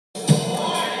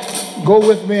Go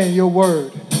with me in your word,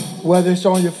 whether it's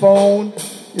on your phone,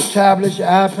 your tablets, your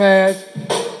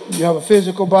iPads, you have a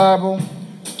physical Bible.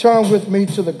 Turn with me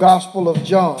to the Gospel of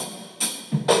John,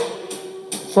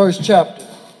 first chapter.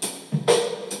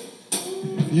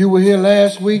 If you were here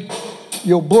last week,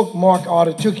 your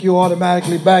bookmark took you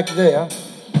automatically back there,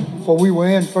 for we were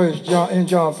in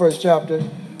John first chapter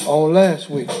on last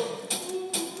week.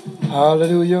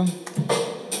 Hallelujah.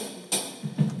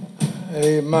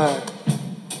 Amen.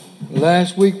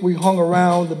 Last week we hung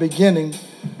around the beginning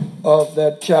of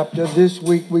that chapter. This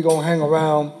week we're going to hang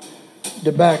around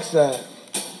the backside.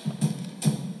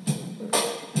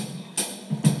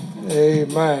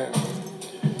 Amen.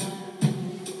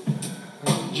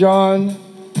 John,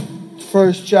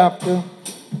 first chapter.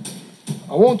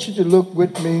 I want you to look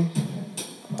with me,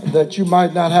 that you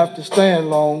might not have to stand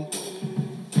long,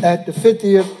 at the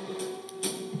 50th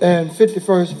and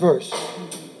 51st verse.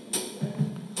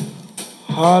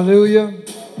 Hallelujah.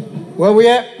 Where we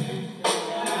at?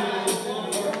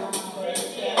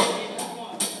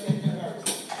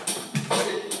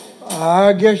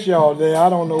 I guess y'all there. I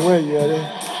don't know where you're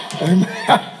at. Amen.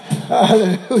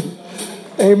 Hallelujah.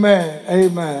 Amen.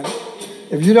 Amen.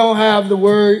 If you don't have the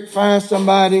word, find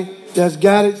somebody that's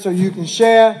got it so you can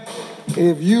share.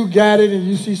 If you got it and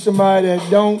you see somebody that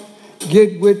don't,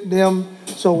 get with them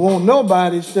so won't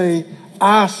nobody say,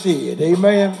 I see it.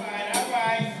 Amen.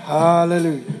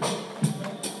 Hallelujah.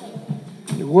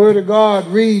 The word of God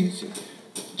reads,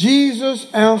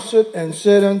 Jesus answered and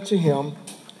said unto him,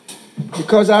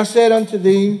 because I said unto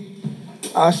thee,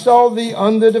 I saw thee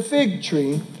under the fig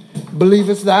tree,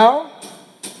 believest thou?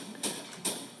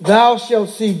 Thou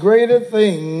shalt see greater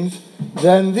things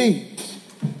than these.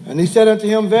 And he said unto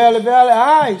him, verily, verily,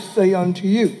 I say unto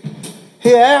you,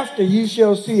 hereafter ye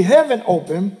shall see heaven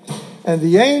open, and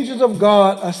the angels of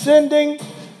God ascending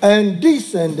and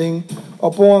descending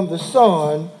upon the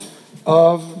Son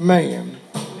of Man.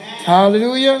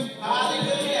 Hallelujah.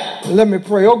 Hallelujah. Let me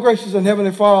pray. Oh, gracious and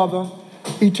heavenly Father,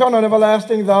 eternal and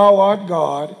everlasting, thou art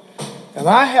God, and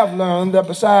I have learned that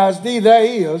besides thee there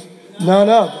is none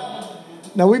other.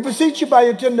 Now we beseech you by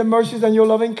your tender mercies and your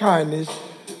loving kindness,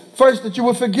 first that you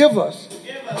will forgive us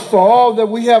for all that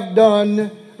we have done,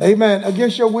 amen,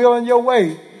 against your will and your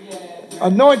way.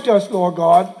 Anoint us, Lord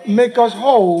God. Make us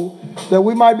whole, that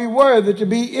we might be worthy to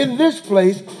be in this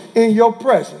place in your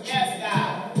presence.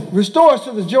 Restore us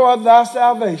to the joy of thy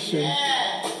salvation,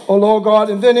 O Lord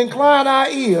God, and then incline our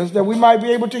ears that we might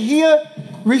be able to hear,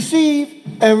 receive,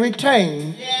 and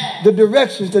retain the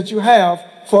directions that you have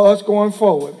for us going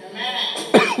forward.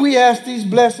 We ask these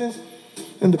blessings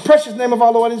in the precious name of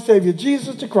our Lord and Savior,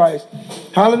 Jesus the Christ.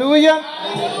 Hallelujah.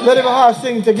 Hallelujah. Let every heart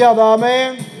sing together.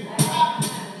 Amen.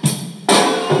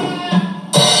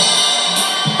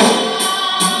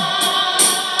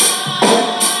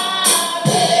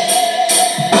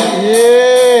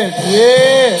 Yes,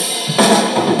 yes.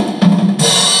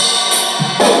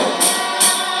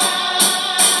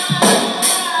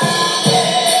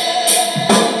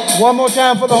 One more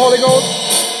time for the Holy Ghost.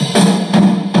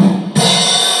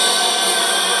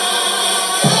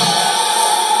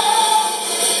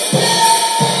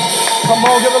 Come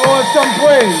on, give the Lord some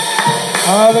praise.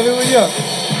 Hallelujah.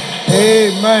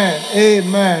 Amen.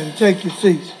 Amen. Take your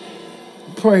seats.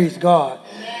 Praise God.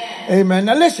 Amen.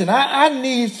 Now listen, I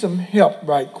need some help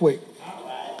right quick.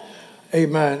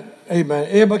 Amen.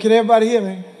 Amen. Can everybody hear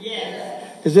me?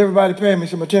 Yes. Is everybody paying me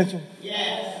some attention?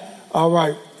 Yes. All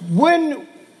right. When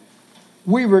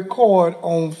we record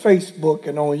on Facebook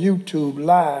and on YouTube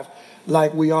live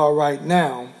like we are right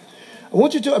now, I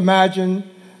want you to imagine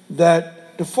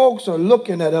that the folks are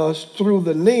looking at us through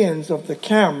the lens of the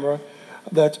camera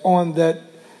that's on that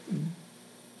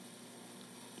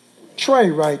tray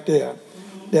right there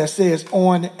that says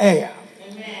on air.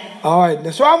 Amen. All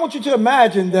right. So I want you to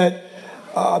imagine that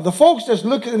the folks that's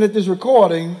looking at this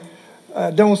recording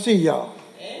don't see y'all.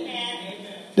 Amen.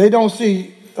 They don't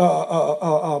see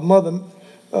Mother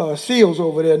Seals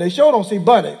over there. They sure don't see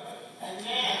Bunny.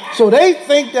 Amen. So they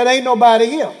think that ain't nobody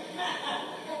here.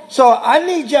 So I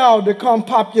need y'all to come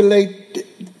populate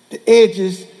the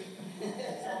edges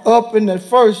up in the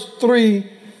first 3-4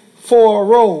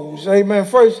 rows. Amen.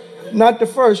 First, not the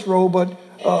first row, but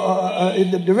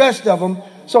the rest of them,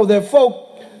 so that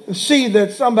folk see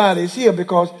that somebody's here,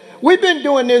 because we've been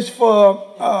doing this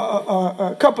for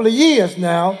a couple of years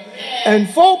now, and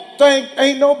folk think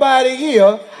ain't nobody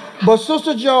here but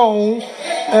Sister Jones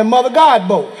and Mother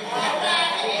Godbolt.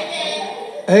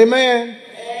 Amen.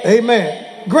 Amen.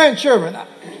 Grandchildren,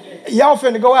 y'all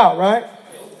finna go out, right?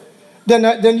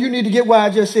 Then you need to get where I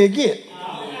just said get.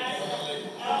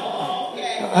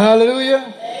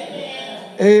 Hallelujah.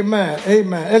 Amen.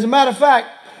 Amen. As a matter of fact,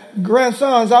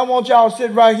 grandsons, I want y'all to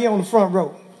sit right here on the front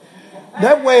row.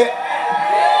 That way,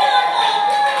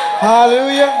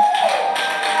 hallelujah.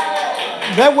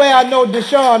 That way I know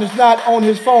Deshaun is not on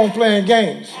his phone playing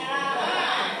games.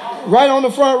 Right on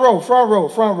the front row, front row,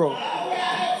 front row,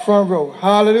 front row.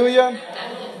 Hallelujah.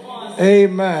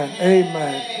 Amen.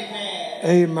 Amen.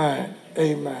 Amen.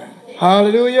 Amen.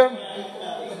 Hallelujah.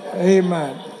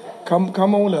 Amen.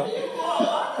 Come on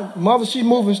up. Mother, she's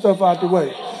moving stuff out the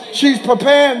way. She's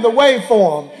preparing the way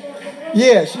for him.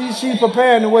 Yeah, she's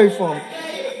preparing the way for him.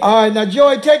 All right, now,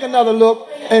 Joy, take another look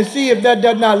and see if that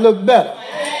does not look better.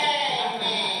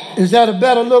 Is that a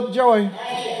better look, Joy?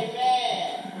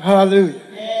 Hallelujah.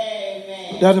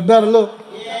 That's a better look?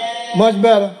 Much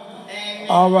better?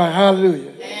 All right,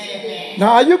 hallelujah.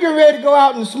 Now, are you getting ready to go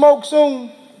out and smoke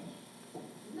soon?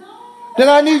 Then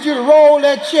I need you to roll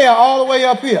that chair all the way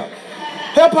up here.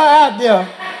 Help her out there.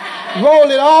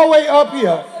 Roll it all the way up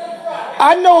here.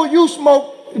 I know you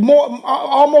smoke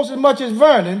almost as much as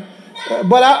Vernon,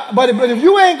 but if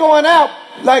you ain't going out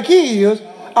like he is,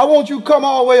 I want you to come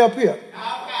all the way up here.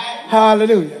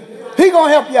 Hallelujah. He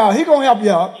gonna help you out. He gonna help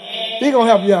you out. He gonna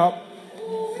help you out.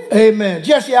 Amen.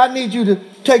 Jesse, I need you to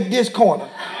take this corner.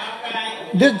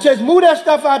 Just move that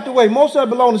stuff out the way. Most of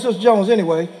it belongs to Sister Jones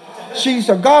anyway. She's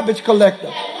a garbage collector.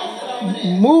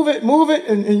 Move it,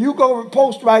 and you go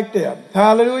post right there.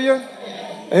 Hallelujah.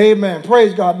 Amen.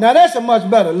 Praise God. Now that's a much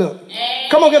better look.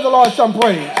 Come on, give the Lord some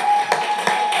praise.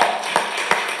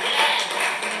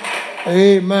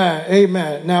 Amen.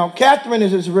 Amen. Now, Catherine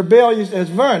is as rebellious as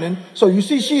Vernon, so you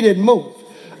see she didn't move.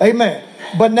 Amen.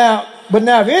 But now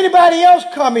if anybody else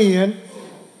come in,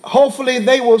 hopefully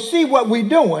they will see what we're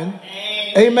doing.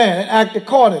 Amen. And act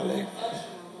accordingly.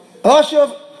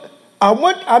 Usher,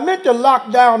 I meant to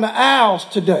lock down the aisles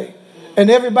today, and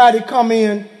everybody come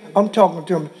in. I'm talking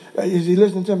to him. Is he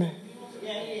listening to me?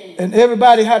 And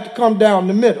everybody had to come down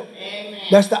the middle.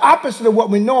 That's the opposite of what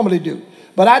we normally do.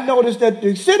 But I noticed that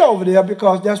they sit over there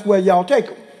because that's where y'all take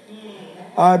them.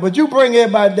 All right, but you bring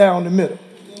everybody down the middle.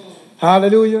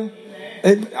 Hallelujah.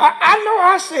 And I know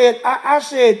I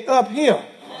said up here.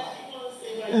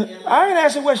 I ain't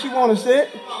asking where she want to sit.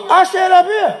 I said up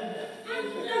here.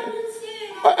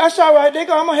 That's all right. I'm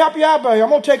going to help you out, buddy. I'm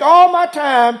going to take all my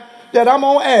time that I'm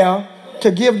on air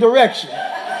to give direction.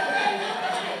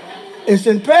 It's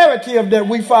imperative that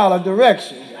we follow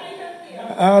direction.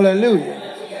 Hallelujah.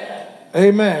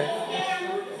 Amen.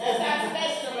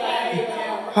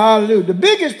 Hallelujah. The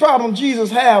biggest problem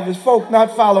Jesus have is folk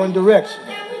not following direction.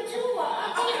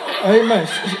 Amen.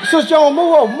 Sister Jones,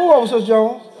 move over, Sister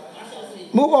Jones.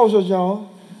 Move over, Sister Jones.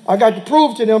 I got to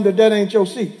prove to them that ain't your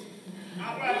seat.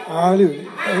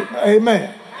 Hallelujah.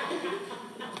 Amen.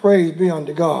 Praise be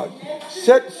unto God.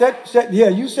 Set. Yeah,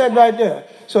 you sit right there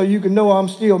so you can know I'm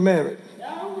still married.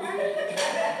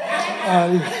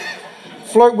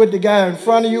 Flirt with the guy in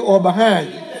front of you or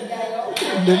behind you.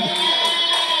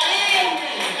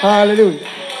 Hallelujah.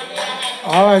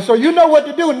 All right, so you know what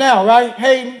to do now, right,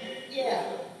 Hayden? Yeah.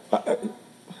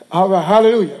 All right,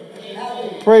 hallelujah.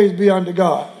 Praise be unto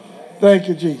God. Thank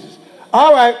you, Jesus.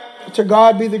 All right, to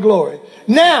God be the glory.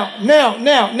 Now,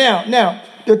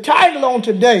 the title on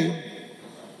today,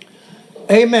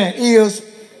 amen, is,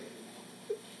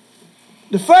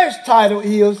 the first title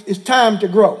is, It's Time to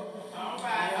Grow. All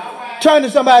right. Turn to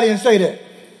somebody and say that.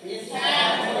 It's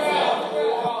time to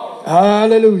grow.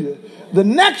 Hallelujah. The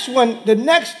next one, the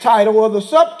next title or the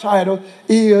subtitle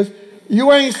is,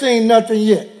 You Ain't Seen Nothing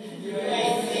Yet. You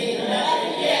ain't seen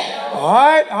nothing yet.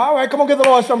 All right. Come on, give the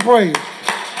Lord some praise.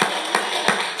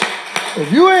 If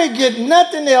you ain't getting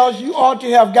nothing else, you ought to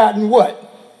have gotten what?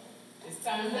 It's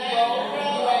time to grow.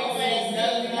 You ain't seen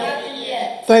nothing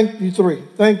yet. Thank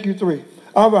you, three.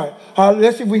 All right.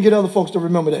 Let's see if we can get other folks to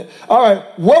remember that. All right.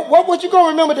 What would you go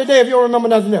remember today if you don't remember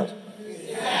nothing else?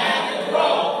 It's time to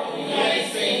grow. You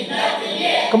ain't seen nothing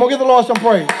yet. Come on, give the Lord some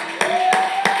praise.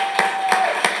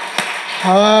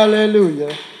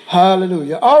 Hallelujah.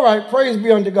 Hallelujah. All right. Praise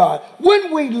be unto God.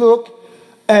 When we look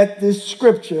at this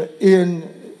scripture in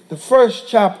the first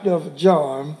chapter of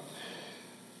John,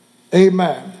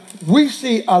 amen, we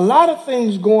see a lot of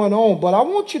things going on, but I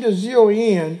want you to zero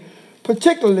in,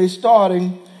 particularly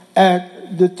starting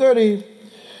at the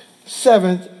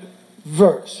 37th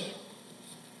verse.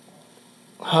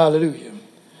 Hallelujah.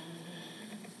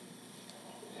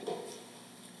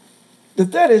 The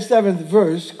 37th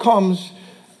verse comes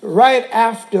right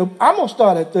after, I'm going to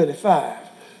start at 35.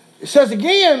 It says,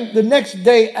 Again, the next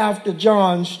day after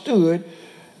John stood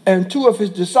and two of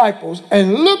his disciples,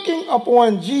 and looking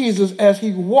upon Jesus as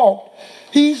he walked,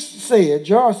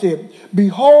 John said,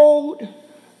 Behold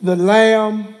the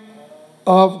Lamb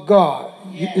of God.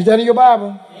 Yes. Is that in your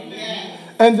Bible? Amen.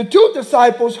 And the two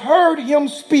disciples heard him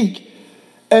speak,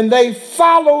 and they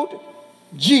followed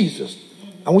Jesus.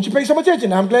 I want you to pay some attention.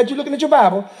 Now, I'm glad you're looking at your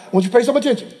Bible. I want you to pay some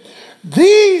attention.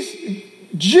 These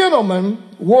gentlemen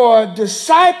were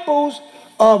disciples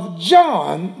of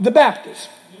John the Baptist.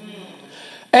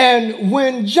 And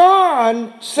when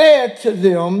John said to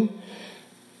them,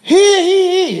 "Here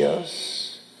he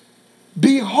is,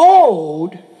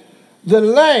 behold the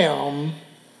Lamb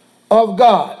of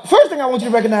God." First thing I want you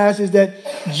to recognize is that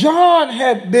John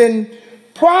had been,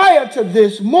 prior to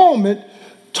this moment,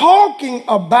 talking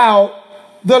about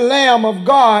the Lamb of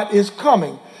God is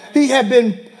coming. He had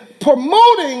been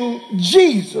promoting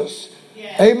Jesus.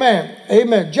 Yeah. Amen.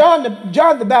 Amen. John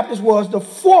the Baptist was the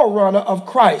forerunner of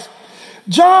Christ.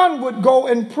 John would go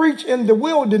and preach in the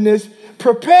wilderness,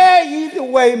 "Prepare ye the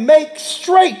way, make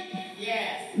straight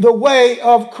the way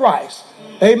of Christ."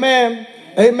 Amen.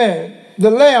 Amen. The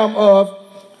Lamb of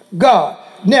God.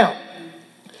 Now,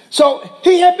 so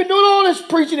he had been doing all this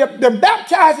preaching, been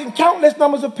baptizing countless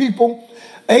numbers of people.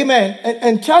 Amen.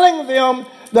 And telling them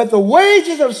that the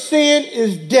wages of sin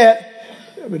is death,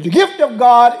 but the gift of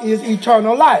God is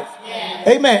eternal life.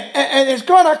 Yeah. Amen. And it's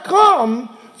going to come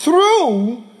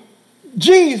through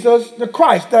Jesus the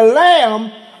Christ, the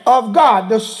Lamb of God,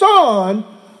 the Son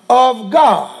of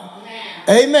God.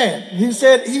 Amen. He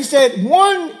said,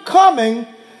 "One coming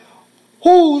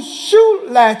whose shoe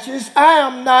latches I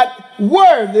am not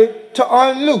worthy to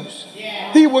unloose.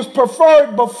 Yeah. He was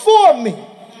preferred before me,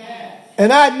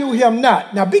 and I knew him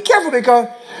not." Now be careful, because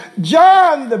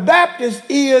John the Baptist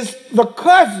is the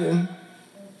cousin,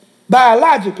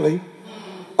 biologically,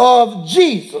 of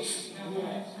Jesus.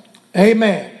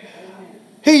 Amen.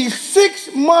 He's 6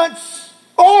 months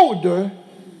older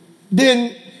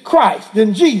than Christ,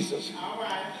 than Jesus.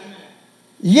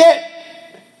 Yet,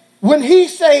 when he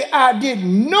say, "I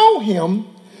didn't know him,"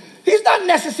 he's not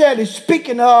necessarily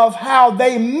speaking of how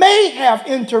they may have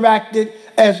interacted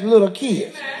as little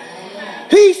kids.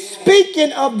 He's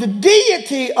speaking of the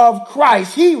deity of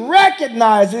Christ. He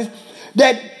recognizes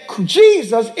that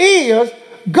Jesus is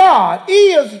God,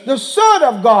 is the Son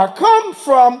of God, come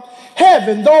from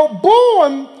heaven, though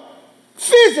born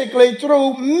physically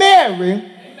through Mary.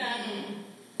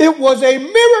 It was a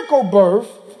miracle birth,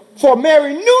 for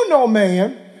Mary knew no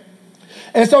man.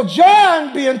 And so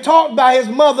John, being taught by his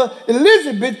mother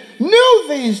Elizabeth, knew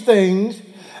these things,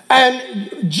 and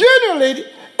generally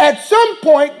at some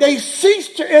point they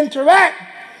ceased to interact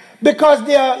because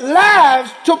their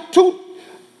lives took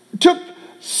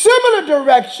similar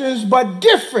directions but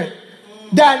different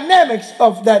dynamics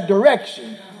of that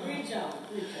direction.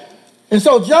 And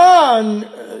so John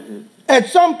at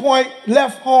some point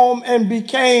left home and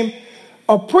became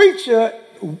a preacher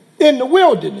in the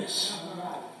wilderness,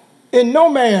 in no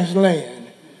man's land,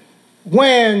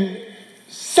 when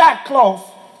sackcloth,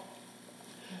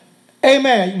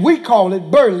 amen, we call it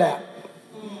burlap.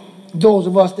 Those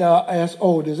of us that are as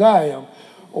old as I am,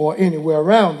 or anywhere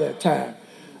around that time.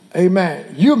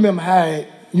 Amen. You remember how it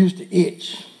used to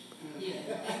itch.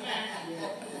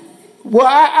 Well,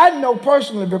 I know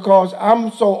personally, because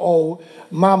I'm so old,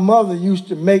 my mother used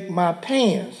to make my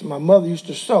pants. My mother used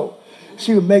to sew.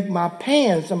 She would make my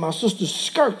pants and my sister's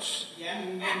skirts.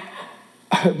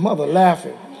 Mother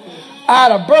laughing.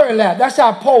 Out of burlap. That's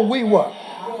how poor we were.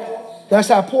 That's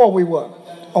how poor we were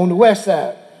on the west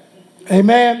side.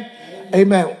 Amen.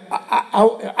 Amen.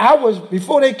 I was,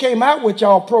 before they came out with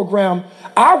y'all program,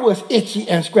 I was itchy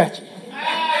and scratchy.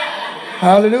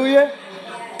 Hallelujah.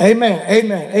 Amen.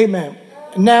 Amen. Amen.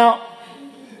 Now,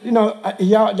 you know,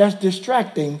 y'all, that's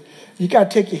distracting. You got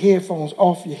to take your headphones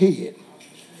off your head.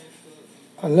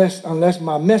 Unless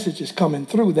my message is coming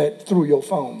through your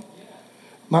phone.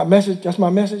 My message, that's my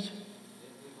message.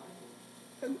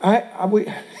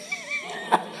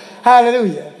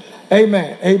 Hallelujah.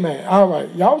 Amen. Amen. All right.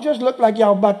 Y'all just look like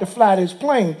y'all about to fly this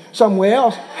plane somewhere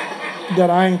else that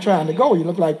I ain't trying to go. You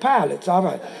look like pilots. All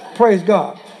right. Praise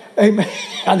God. Amen.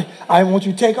 I want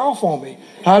you to take off on me.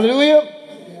 Hallelujah.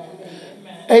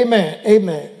 Amen.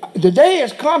 Amen. The day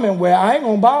is coming where I ain't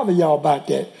going to bother y'all about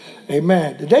that.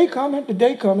 Amen. The day coming. The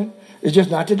day coming. It's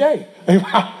just not today.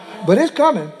 But it's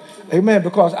coming. Amen.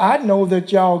 Because I know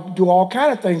that y'all do all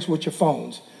kind of things with your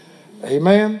phones.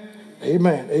 Amen.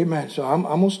 Amen. Amen. So I'm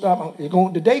going to stop.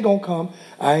 The day going to come.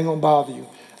 I ain't going to bother you.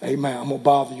 Amen. I'm going to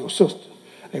bother your sister.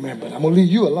 Amen. But I'm going to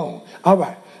leave you alone. All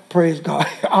right. Praise God.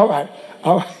 All right.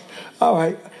 All right. All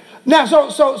right. Now,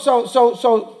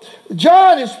 so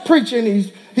John is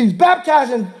preaching. He's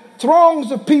baptizing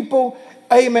throngs of people.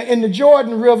 Amen. In the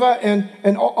Jordan River and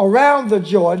around the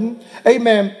Jordan.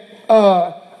 Amen.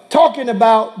 Talking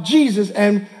about Jesus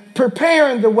and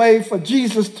preparing the way for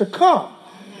Jesus to come,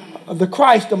 the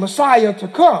Christ, the Messiah to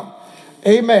come.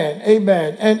 Amen.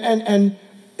 Amen.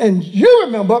 And you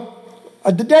remember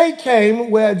the day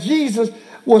came where Jesus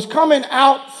was coming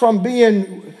out from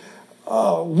being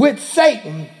with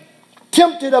Satan,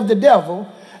 tempted of the devil,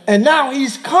 and now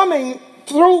he's coming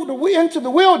into the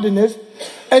wilderness,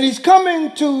 and he's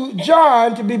coming to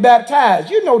John to be baptized.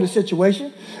 You know the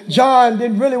situation. John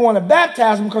didn't really want to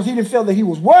baptize him because he didn't feel that he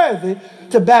was worthy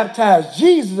to baptize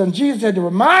Jesus, and Jesus had to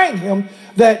remind him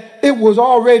that it was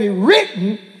already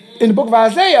written in the book of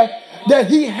Isaiah that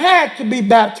he had to be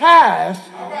baptized.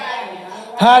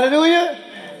 Hallelujah.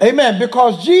 Amen.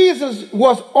 Because Jesus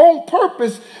was on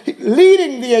purpose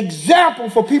leading the example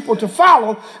for people to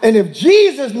follow. And if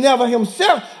Jesus never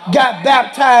himself got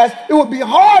baptized, it would be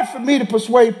hard for me to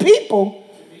persuade people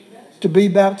to be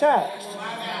baptized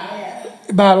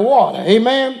by the water.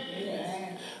 Amen.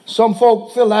 Some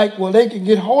folk feel like, well, they can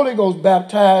get Holy Ghost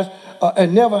baptized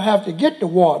and never have to get the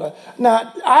water.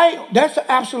 Now, that's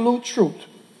the absolute truth.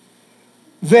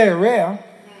 Very rare.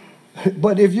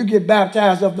 But if you get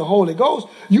baptized of the Holy Ghost,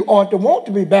 you ought to want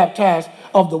to be baptized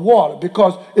of the water.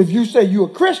 Because if you say you're a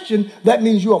Christian, that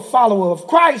means you're a follower of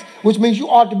Christ, which means you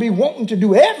ought to be wanting to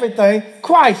do everything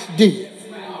Christ did.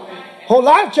 A whole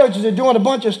lot of churches are doing a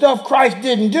bunch of stuff Christ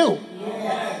didn't do.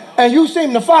 And you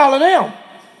seem to follow them.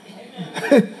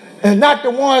 And not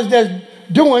the ones that's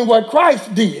doing what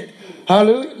Christ did.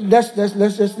 Hallelujah.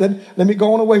 Let me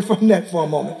go on away from that for a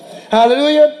moment.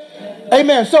 Hallelujah.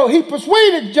 Amen. So he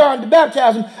persuaded John to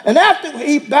baptize him. And after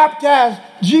he baptized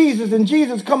Jesus and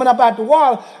Jesus coming up out the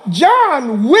water,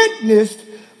 John witnessed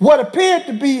what appeared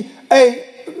to be a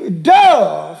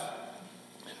dove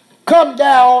come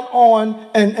down on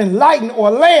and lighten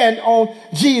or land on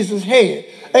Jesus' head.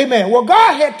 Amen. Well,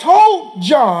 God had told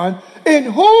John, in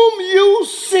whom you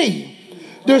see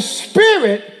the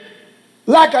Spirit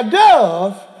like a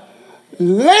dove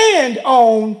land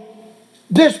on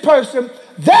this person,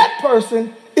 that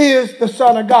person is the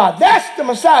Son of God. That's the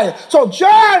Messiah. So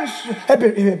John had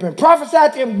been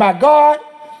prophesied to him by God,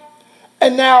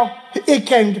 and now it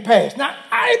came to pass. Now,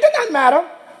 it did not matter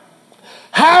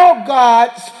how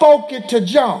God spoke it to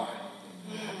John,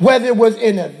 whether it was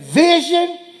in a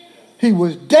vision, he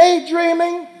was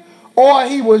daydreaming, or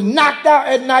he was knocked out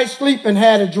at night sleep and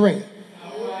had a dream.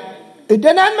 It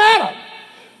did not matter.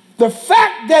 The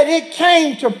fact that it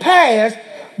came to pass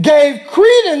gave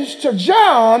credence to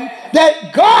John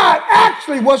that God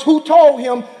actually was who told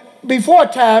him before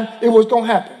time it was going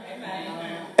to happen.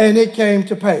 And it came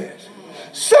to pass.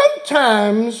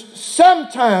 Sometimes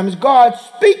God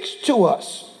speaks to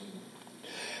us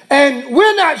and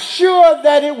we're not sure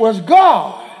that it was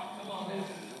God.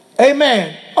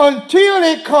 Amen. Until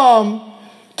it come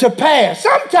to pass.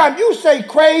 Sometimes you say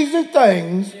crazy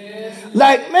things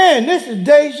like, man, this is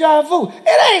deja vu.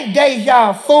 It ain't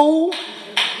deja vu.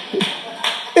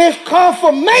 It's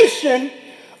confirmation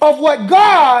of what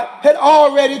God had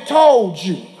already told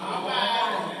you.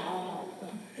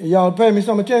 Y'all pay me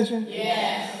some attention?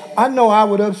 Yes. I know I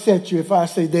would upset you if I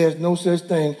say there's no such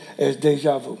thing as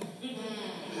deja vu.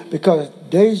 Because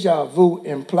deja vu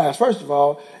implies, first of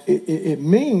all, it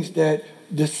means that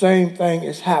the same thing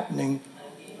is happening.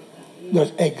 The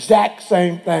exact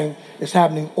same thing is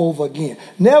happening over again.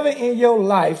 Never in your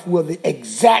life will the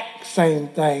exact same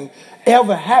thing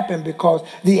ever happen, because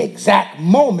the exact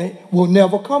moment will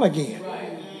never come again.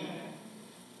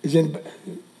 Is in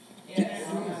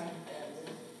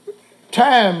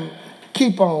time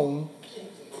keep on.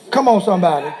 Come on,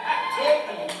 somebody.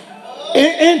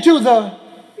 Into the.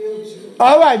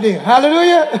 All right then.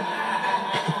 Hallelujah.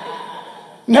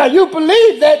 Now you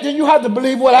believe that, then you have to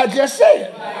believe what I just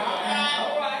said.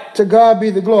 To God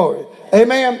be the glory.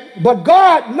 Amen. But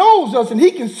God knows us, and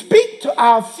he can speak to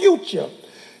our future.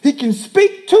 He can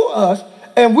speak to us,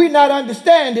 and we not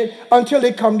understand it until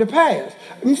it come to pass.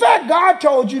 In fact, God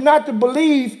told you not to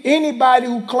believe anybody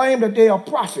who claimed that they are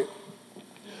prophet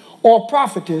or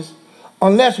prophetess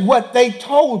unless what they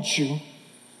told you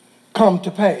come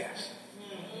to pass.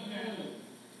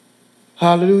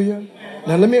 Hallelujah.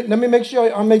 Now let me make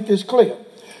sure I make this clear.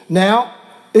 Now,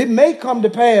 it may come to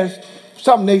pass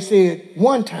something they said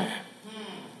one time.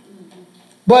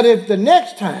 But if the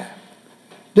next time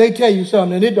they tell you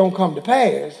something and it don't come to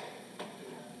pass,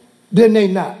 then they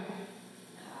not.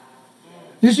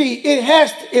 You see, it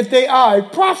has to, if they are a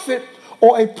prophet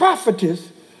or a prophetess,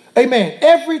 amen,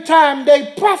 every time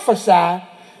they prophesy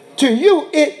to you,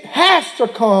 it has to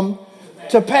come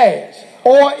to pass.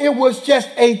 Or it was just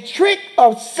a trick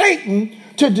of Satan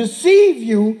to deceive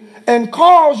you and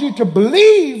cause you to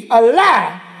believe a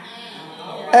lie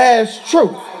as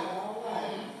truth.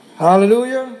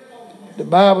 Hallelujah. The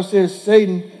Bible says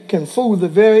Satan can fool the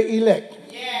very elect.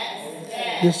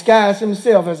 Disguise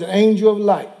himself as an angel of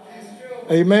light.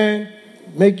 Amen.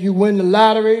 Make you win the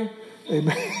lottery.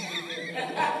 Amen.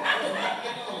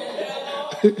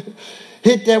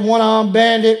 Hit that one-armed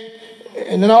bandit,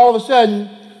 and then all of a sudden,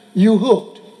 you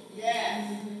hooked.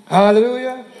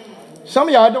 Hallelujah. Some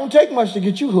of y'all don't take much to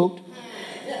get you hooked.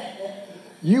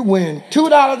 You win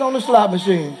 $2 on the slot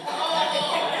machine.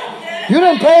 You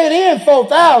didn't pay it in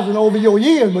 $4,000 over your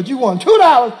years, but you won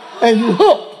 $2 and you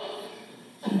hooked.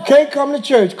 You can't come to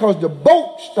church because the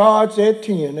boat starts at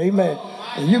 10. Amen.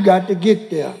 And you got to get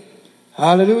there.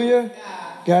 Hallelujah.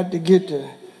 Got to get to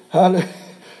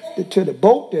the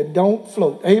boat that don't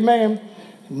float. Amen.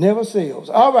 Never sails.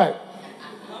 All right.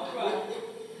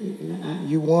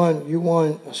 You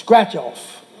won a scratch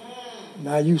off.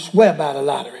 Now you swear by the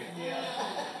lottery.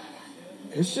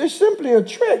 It's just simply a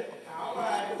trick.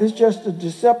 It's just a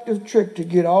deceptive trick to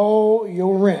get all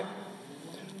your rent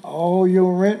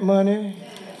money.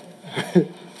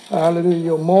 Hallelujah,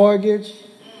 your mortgage.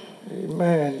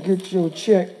 Amen. Get your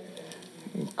check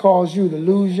and cause you to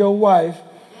lose your wife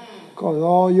because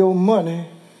all your money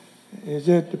is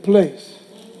at the place.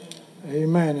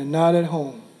 Amen. And not at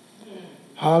home.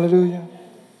 Hallelujah.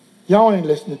 Y'all ain't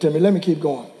listening to me. Let me keep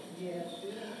going.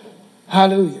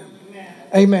 Hallelujah.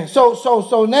 Amen.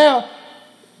 So now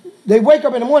they wake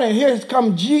up in the morning and here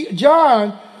comes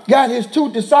John, got his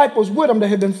 2 disciples with him that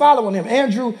had been following him,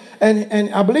 Andrew and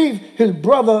I believe his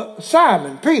brother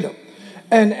Simon, Peter.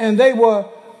 And they were,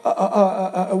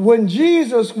 when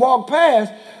Jesus walked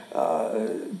past,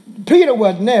 Peter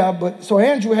wasn't there, but so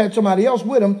Andrew had somebody else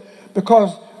with him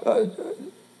because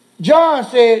John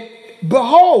said,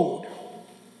 "Behold,"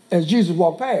 as Jesus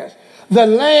walked past, "the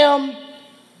Lamb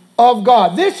of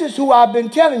God." This is who I've been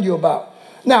telling you about.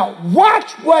 Now,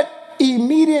 watch what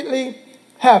immediately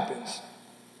happens.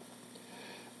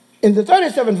 In the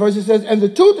 37th verse, it says, "And the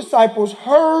 2 disciples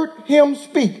heard him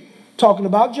speak," talking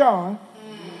about John,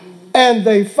 "and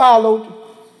they followed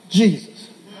Jesus."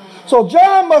 So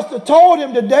John must have told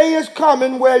him the day is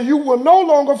coming where you will no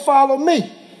longer follow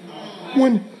me.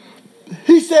 When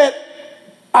he said,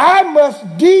 "I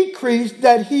must decrease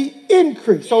that he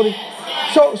increase." So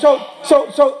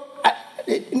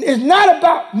it's not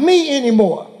about me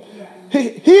anymore.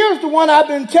 Here's the one I've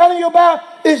been telling you about.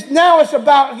 It's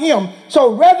about him.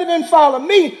 So rather than follow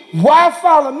me, why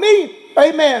follow me?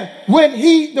 Amen. When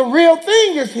the real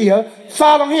thing is here,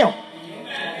 follow him.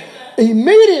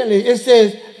 Immediately it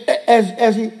says,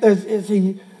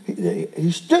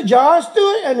 John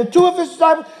stood and the 2 of his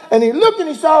disciples, and he looked and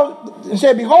he saw and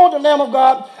said, "Behold the Lamb of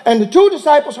God." And the 2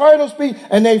 disciples heard him speak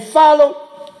and they followed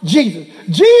Jesus.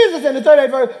 Jesus in the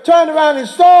 38th verse turned around and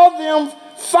saw them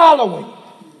following,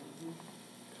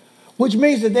 which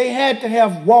means that they had to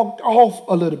have walked off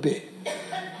a little bit.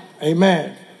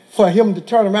 Amen. For him to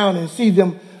turn around and see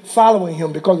them following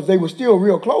him, because if they were still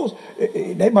real close,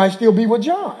 they might still be with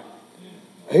John.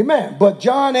 Amen. But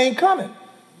John ain't coming,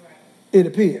 it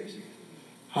appears.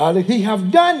 He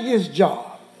have done his job.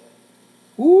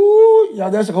 Ooh, yeah,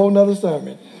 that's a whole nother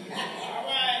sermon.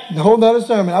 A whole nother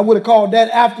sermon. I would have called that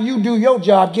 "After you do your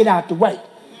job, get out the way."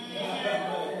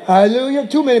 Hallelujah.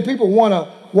 Too many people want to,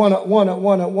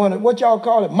 what y'all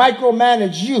call it,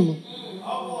 micromanage you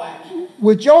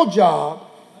with your job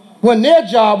when their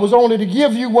job was only to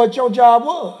give you what your job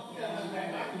was.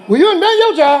 Well, you ain't done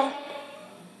your job.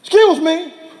 Excuse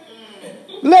me.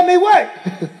 Let me wait.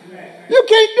 You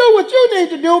can't do what you need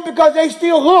to do because they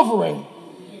still hovering.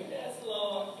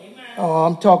 Oh,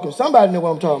 I'm talking. Somebody know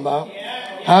what I'm talking about.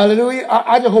 Hallelujah.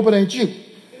 I just hope it ain't you.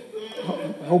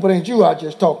 Hope it ain't you I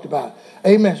just talked about.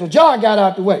 Amen. So John got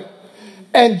out the way.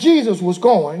 And Jesus was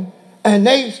going. And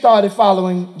they started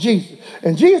following Jesus.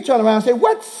 And Jesus turned around and said,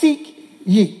 "What seek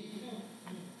ye?"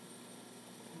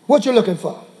 What you looking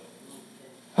for?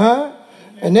 Huh?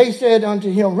 And they said unto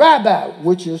him, "Rabbi,"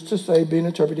 which is to say, being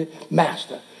interpreted,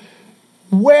 "Master,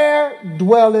 where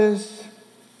dwellest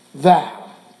thou?"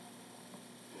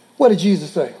 What did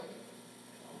Jesus say?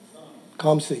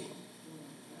 Come see.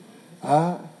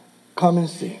 Come and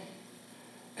see.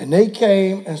 And they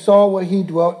came and saw where he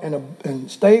dwelt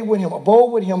and stayed with him,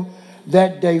 abode with him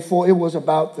that day, for it was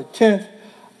about the 10th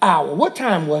hour. What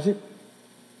time was it?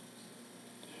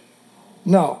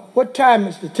 No. What time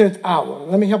is the 10th hour?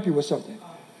 Let me help you with something.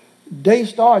 Day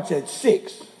starts at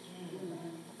 6.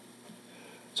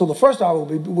 So the first hour will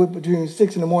be between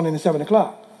 6 in the morning and 7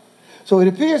 o'clock. So it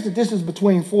appears that this is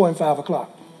between 4 and 5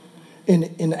 o'clock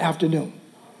in the afternoon.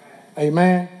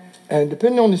 Amen. And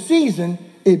depending on the season,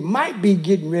 it might be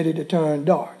getting ready to turn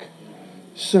dark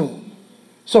soon.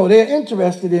 So they're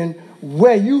interested in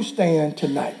where you stand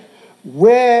tonight.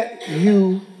 where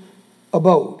you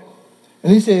abode.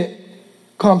 And he said,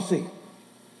 come see.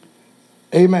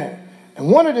 Amen. And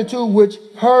one of the two which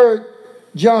heard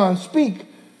John speak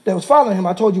that was following him,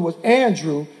 I told you, was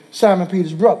Andrew, Simon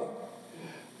Peter's brother.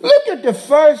 Look at the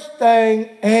first thing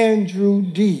Andrew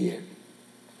did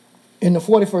in the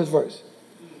 41st verse.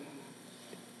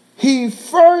 He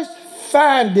first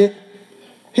findeth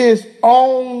his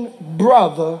own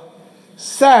brother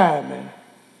Simon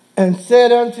and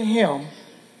said unto him,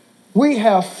 we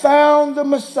have found the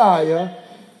Messiah,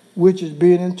 which is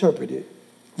being interpreted,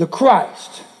 the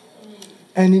Christ.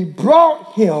 And he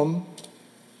brought him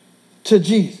to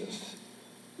Jesus.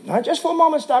 Now, just for a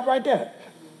moment, stop right there.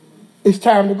 It's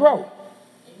time to grow.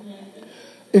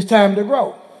 It's time to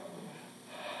grow.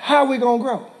 How are we going to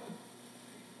grow?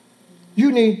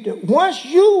 You need to, once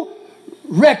you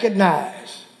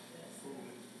recognize,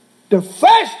 the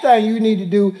first thing you need to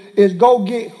do is go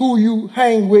get who you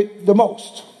hang with the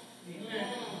most.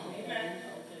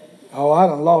 Oh, I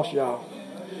done lost y'all.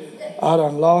 I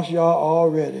done lost y'all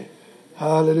already.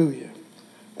 Hallelujah.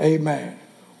 Amen.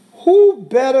 Who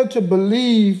better to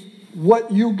believe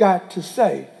what you got to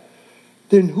say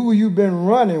than who you've been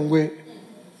running with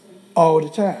all the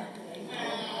time?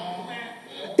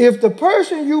 If the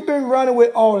person you've been running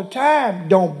with all the time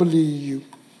don't believe you,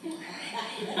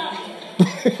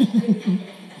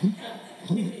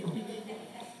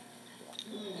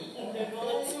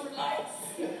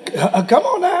 come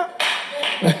on now.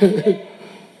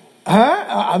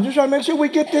 I'm just trying to make sure we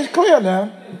get this clear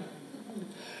now.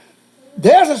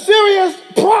 There's a serious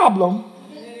problem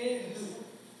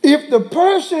if the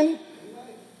person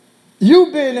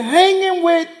you've been hanging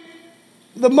with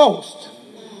the most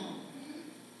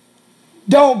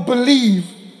don't believe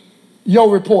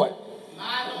your report.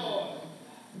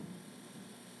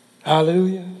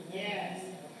 Hallelujah. Yes.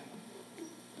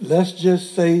 Let's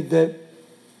just say that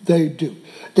they do.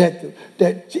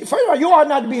 First of all, you ought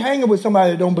not to be hanging with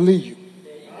somebody that don't believe you.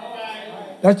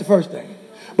 That's the first thing.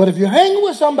 But if you're hanging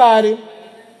with somebody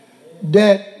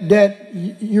that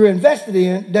you're invested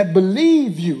in, that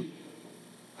believe you,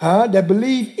 that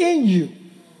believe in you,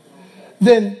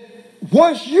 then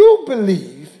once you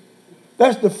believe,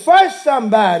 that's the first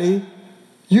somebody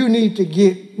you need to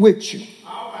get with you.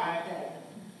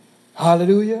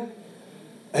 Hallelujah.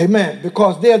 Amen.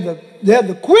 Because they're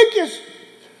the quickest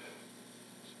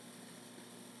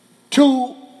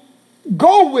to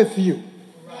go with you,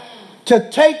 to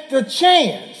take the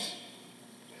chance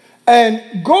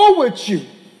and go with you.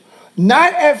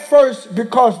 Not at first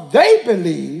because they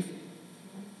believe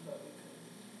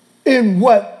in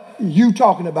what you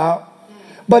talking about,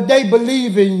 but they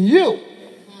believe in you.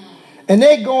 And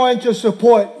they're going to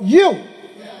support you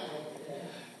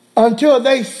until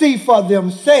they see for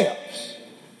themselves.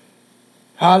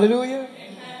 Hallelujah.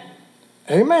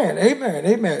 Amen. Amen.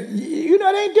 Amen. You know,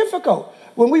 it ain't difficult.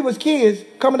 When we was kids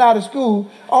coming out of school,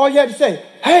 all you had to say,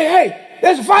 hey,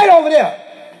 there's a fight over there.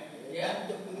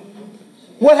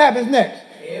 What happens next?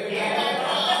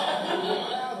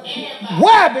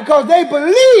 Why? Because they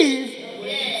believe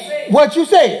what you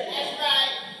said.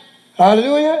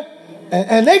 Hallelujah.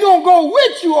 And they're going to go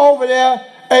with you over there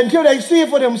until they see it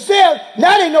for themselves.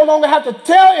 Now they no longer have to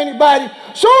tell anybody,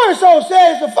 so-and-so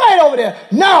says it's a fight over there.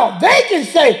 Now they can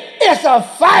say it's a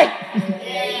fight.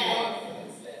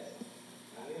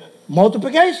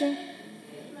 Multiplication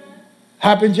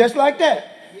happened just like that.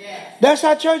 That's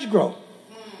how church grows.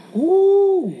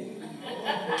 Ooh.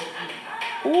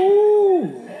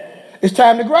 Ooh. It's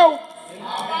time to grow.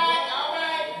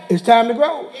 It's time to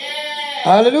grow.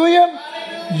 Hallelujah.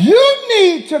 You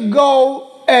need to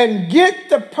go and get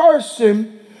the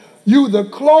person you the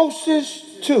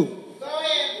closest to. Go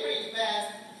ahead, preach,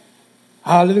 Pastor.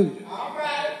 Hallelujah. All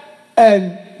right.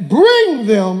 And bring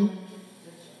them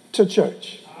to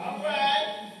church. All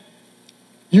right.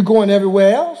 You going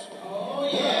everywhere else? Oh,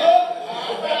 yeah.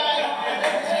 All right.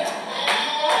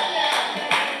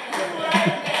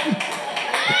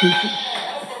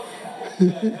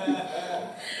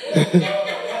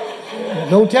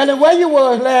 No telling where you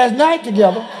was last night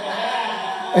together.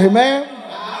 Amen.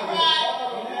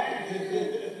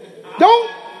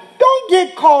 Don't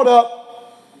get caught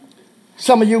up.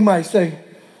 Some of you might say,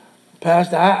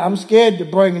 Pastor, I'm scared to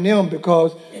bring them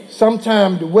because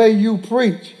sometimes the way you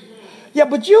preach. Yeah,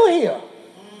 but you're here.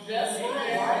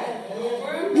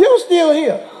 You're still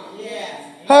here.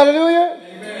 Hallelujah.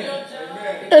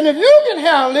 And if you can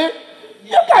handle it,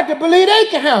 you got to believe they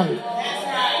can handle it.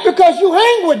 Because you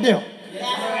hang with them.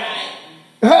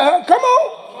 Come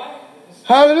on.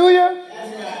 Hallelujah.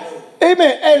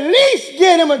 Amen. At least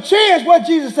give him a chance. What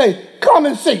Jesus say? Come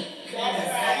and see.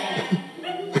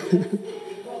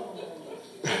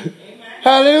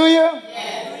 Hallelujah.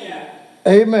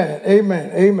 Amen,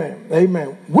 amen, amen,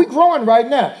 amen. We're growing right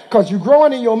now because you're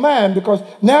growing in your mind because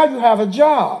now you have a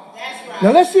job. That's right.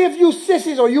 Now let's see if you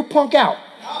sissies or you punk out.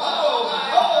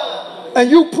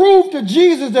 And you prove to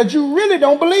Jesus that you really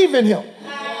don't believe in him.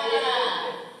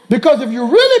 Because if you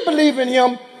really believe in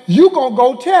him, you're going to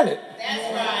go tell it.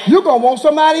 That's right. You're going to want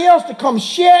somebody else to come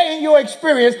share in your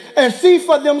experience and see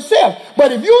for themselves.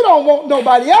 But if you don't want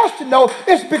nobody else to know,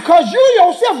 it's because you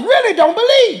yourself really don't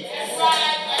believe. That's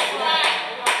right.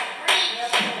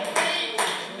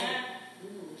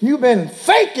 You've been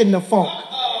faking the funk.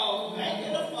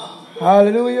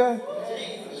 Hallelujah.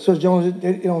 So Jones,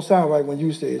 it don't sound right when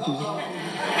you say it.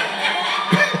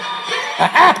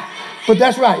 But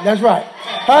that's right. That's right.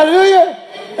 Hallelujah.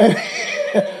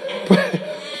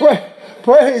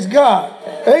 Praise God.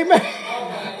 Amen.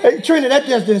 Hey, Trina, that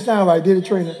just didn't sound right, did it,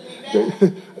 Trina?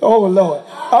 Oh, Lord.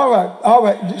 All right. All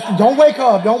right. Don't wake her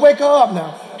up. Don't wake her up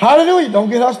now. Hallelujah. Don't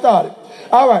get her started.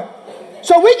 All right.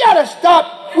 So we got to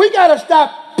stop. We got to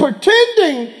stop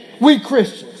pretending we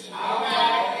Christians.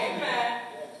 Amen.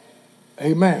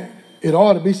 Amen. It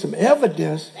ought to be some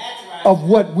evidence of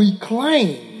what we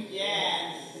claim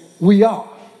we are.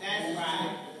 That's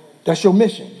right. That's your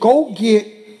mission. Go get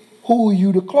who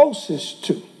you the closest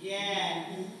to.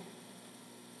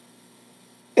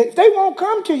 If they won't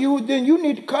come to you, then you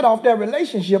need to cut off that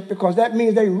relationship because that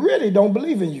means they really don't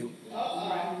believe in you.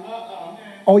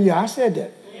 Oh, yeah, I said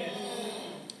that.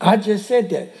 I just said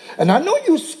that. And I know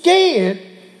you're scared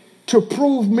to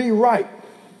prove me right.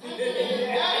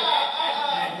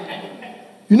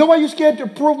 You know why you're scared to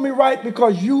prove me right?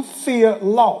 Because you fear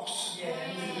loss.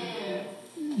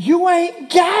 You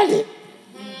ain't got it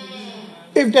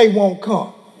if they won't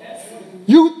come.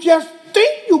 You just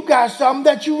think you got something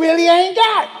that you really ain't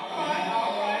got.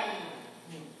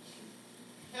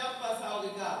 Help us,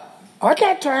 Holy God. I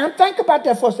got time. Think about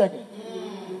that for a second.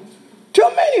 Too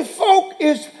many folk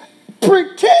is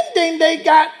pretending they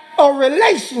got a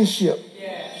relationship.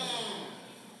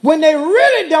 When they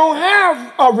really don't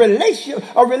have a relationship.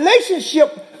 A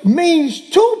relationship means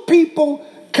two people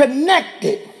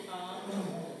connected,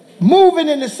 moving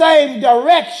in the same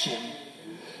direction.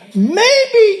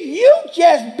 Maybe you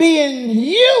just being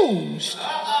used.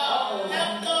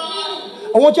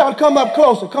 I want y'all to come up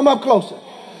closer. Come up closer.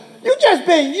 You just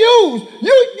been used.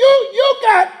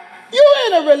 You're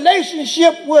in a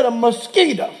relationship with a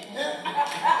mosquito.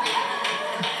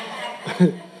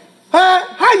 Huh?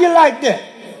 How you like that?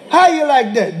 How you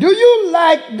like that? Do you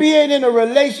like being in a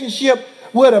relationship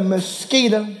with a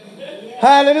mosquito?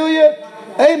 Hallelujah.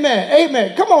 Amen.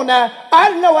 Amen. Come on now.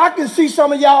 I know I can see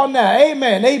some of y'all now.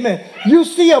 Amen. Amen. You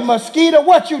see a mosquito,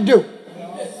 what you do?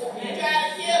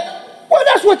 Well,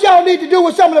 that's what y'all need to do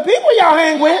with some of the people y'all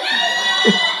hang with.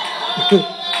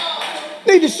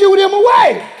 Need to shoo them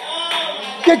away.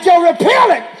 Get your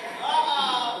repellent.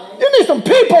 You need some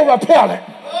people repellent.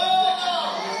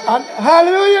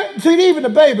 Hallelujah. See, even the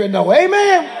baby know.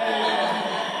 Amen.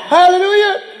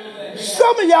 Hallelujah.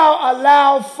 Some of y'all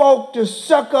allow folk to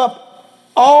suck up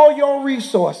all your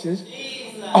resources,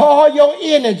 all your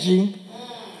energy,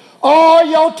 all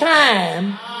your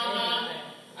time.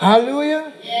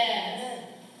 Hallelujah.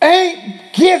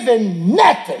 Ain't giving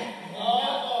nothing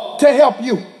to help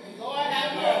you.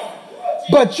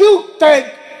 But you think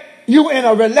you in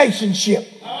a relationship.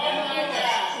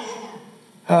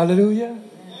 Hallelujah.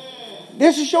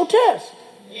 This is your test.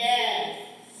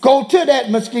 Go to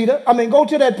that mosquito. Go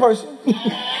to that person.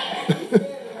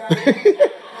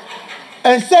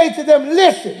 And say to them,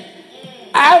 listen,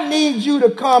 I need you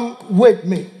to come with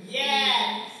me.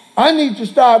 I need you to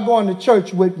start going to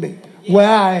church with me where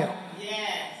I am.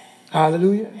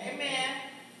 Hallelujah.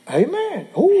 Amen.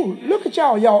 Oh, look at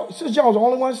y'all. Y'all, since y'all the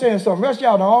only one saying something, the rest of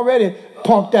y'all done already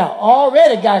punked out.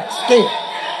 Already got scared.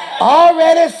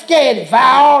 Already scared. If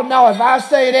I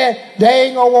say that, they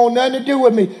ain't going to want nothing to do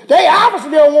with me. They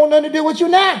obviously don't want nothing to do with you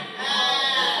now.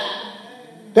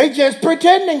 They just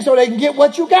pretending so they can get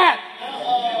what you got.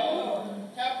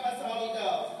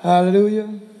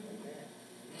 Hallelujah.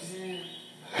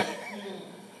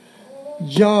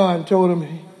 John told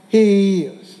him he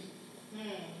is.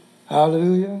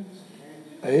 Hallelujah.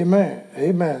 Amen.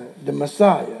 Amen. The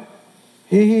Messiah.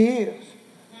 He is.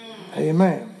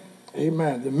 Amen.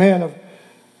 Amen. The man of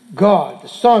God, the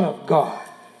Son of God.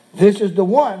 This is the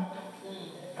one.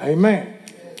 Amen.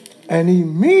 And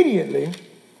immediately,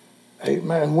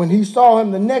 amen, when he saw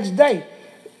him the next day,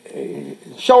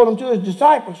 showed him to his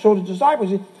disciples,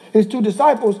 his two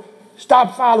disciples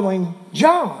stopped following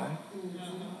John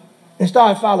and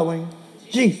started following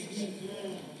Jesus.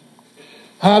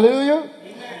 Hallelujah.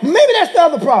 Maybe that's the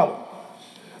other problem.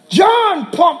 John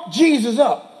pumped Jesus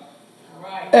up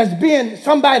as being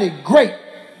somebody great,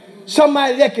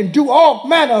 somebody that can do all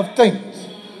manner of things,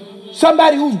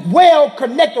 somebody who's well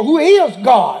connected, who is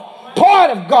God,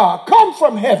 part of God, come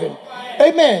from heaven.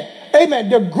 Amen. Amen.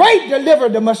 The great deliverer,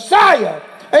 the Messiah.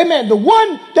 Amen. The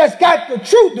one that's got the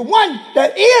truth, the one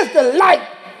that is the light.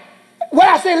 What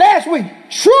I said last week,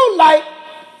 true light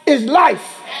is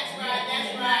life. That's right,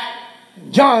 that's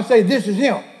right. John said this is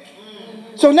him.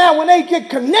 So now when they get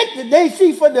connected, they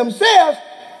see for themselves,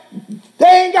 they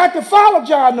ain't got to follow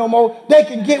John no more. They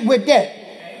can get with that.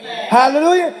 Amen.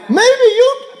 Hallelujah. Maybe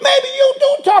you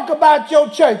do talk about your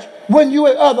church when you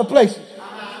at other places.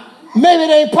 Maybe it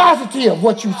ain't positive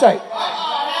what you say.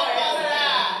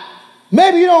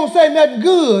 Maybe you don't say nothing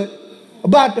good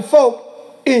about the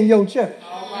folk in your church.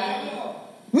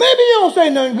 Maybe you don't say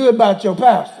nothing good about your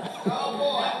pastor.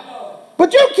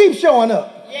 But you keep showing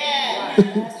up. Yeah,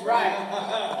 that's right.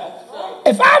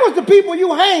 If I was the people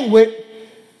you hang with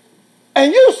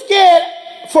and you scared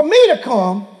for me to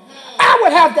come, I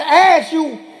would have to ask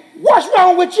you, what's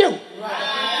wrong with you?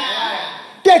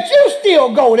 That you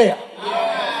still go there.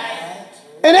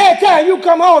 And every time you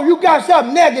come home, you got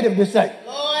something negative to say.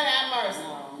 Lord have mercy.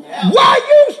 Why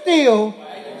you still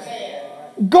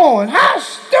going? How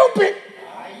stupid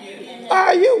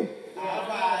are you?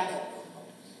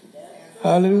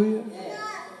 Hallelujah.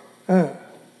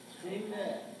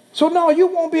 So no, you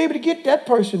won't be able to get that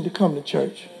person to come to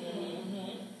church.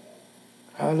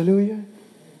 Hallelujah.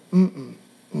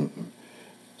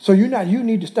 So you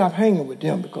need to stop hanging with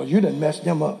them because you done messed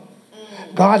them up.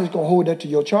 God is going to hold that to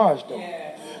your charge though.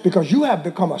 Because you have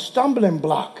become a stumbling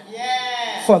block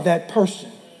for that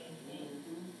person.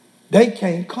 They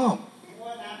can't come.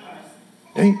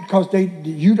 Because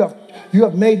you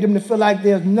have made them to feel like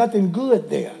there's nothing good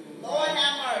there.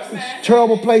 It's a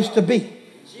terrible place to be.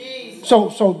 So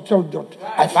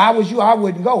if I was you, I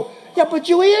wouldn't go. Yeah, but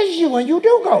you is you and you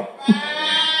do go.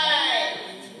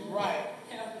 Right.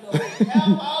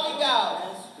 Holy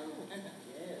God.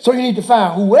 So you need to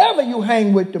find whoever you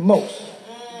hang with the most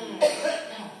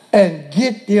and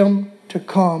get them to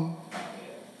come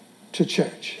to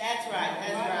church. That's right.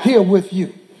 That's right. Here with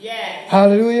you. Yes.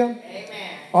 Hallelujah.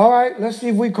 Amen. All right, let's see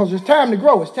if because it's time to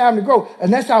grow. It's time to grow.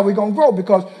 And that's how we're going to grow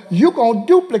because you're going to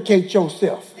duplicate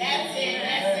yourself. That's it.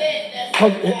 That's it.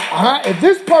 Because if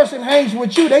this person hangs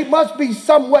with you, they must be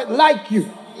somewhat like you.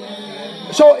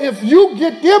 So if you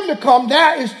get them to come,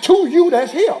 now it's to you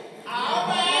that's here. All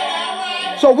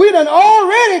right. So we done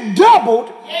already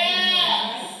doubled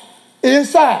in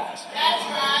size. That's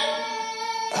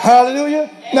right. Hallelujah.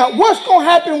 Now what's going to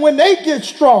happen when they get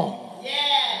strong?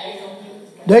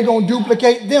 They're going to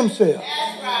duplicate themselves.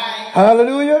 That's right.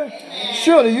 Hallelujah.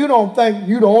 Surely you don't think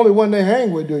you're the only one they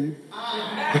hang with, do you?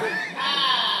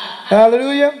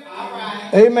 Hallelujah.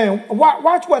 Amen.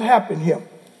 Watch what happened here.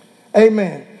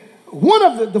 Amen. One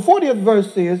of the 40th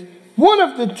verse says, one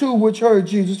of the two which heard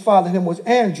Jesus followed him was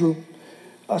Andrew,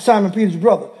 Simon Peter's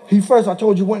brother. He first, I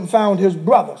told you, went and found his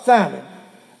brother, Simon,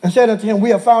 and said unto him, we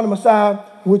have found the Messiah,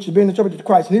 which has been interpreted to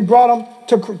Christ. And he brought him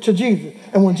to Jesus.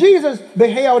 And when Jesus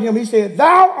beheld him, he said,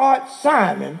 thou art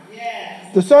Simon,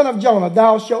 the son of Jonah.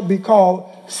 Thou shalt be called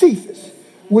Cephas,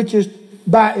 which is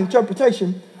by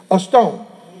interpretation a stone.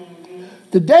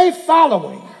 The day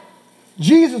following,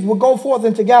 Jesus would go forth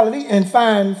into Galilee and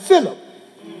find Philip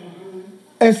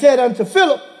and said unto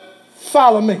Philip,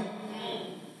 follow me.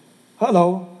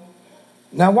 Hello.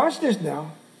 Now watch this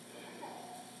now.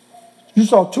 You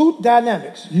saw two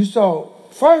dynamics.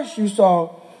 First you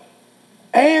saw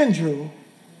Andrew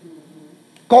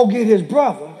go get his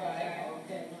brother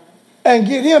and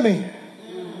get him in.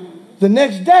 The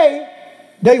next day,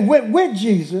 they went with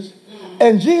Jesus,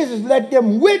 and Jesus let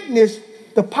them witness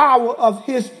the power of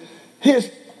his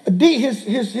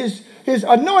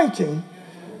anointing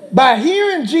by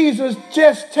hearing Jesus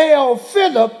just tell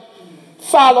Philip,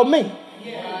 follow me.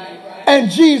 And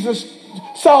Jesus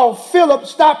saw Philip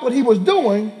stop what he was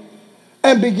doing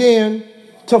and began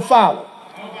to follow.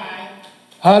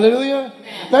 Hallelujah.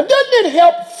 Now, doesn't it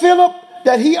help Philip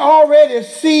that he already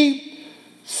see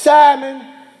Simon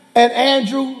and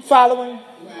Andrew following?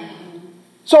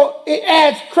 So it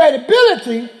adds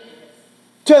credibility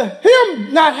to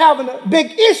him not having a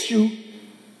big issue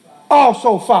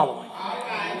also following.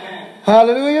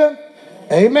 Hallelujah.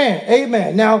 Amen.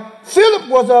 Amen. Now, Philip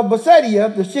was of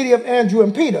Bethsaida, the city of Andrew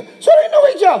and Peter. So they know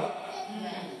each other.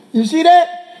 You see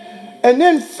that? And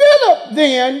then Philip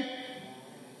then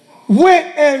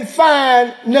went and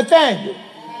find Nathanael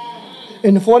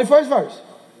in the 41st verse.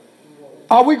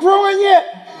 Are we growing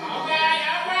yet? All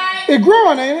right. It's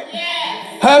growing, ain't it?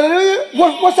 Yes. Hallelujah.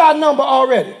 What's our number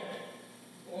already?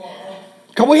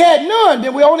 Because we had none,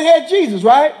 then we only had Jesus,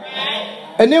 right?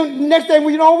 And then next thing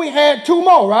we know, we had two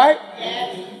more, right?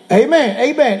 Amen,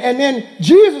 amen. And then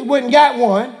Jesus went and got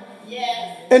one.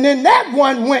 And then that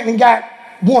one went and got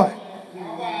one.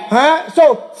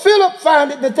 So Philip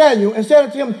found Nathanael and said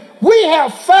unto him, we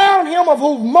have found him of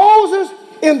whom Moses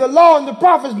in the law and the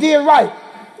prophets did write,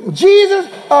 Jesus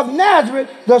of Nazareth,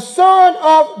 the son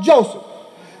of Joseph.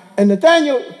 And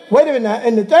Nathanael, wait a minute now,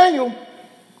 and Nathanael,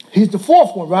 he's the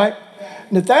fourth one, right?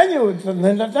 Nathanael,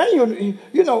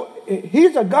 you know,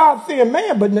 he's a God-fearing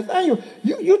man, but Nathanael,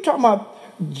 you talking about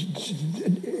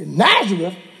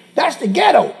Nazareth, that's the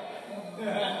ghetto.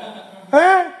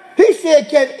 He said,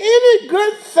 can any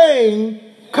good thing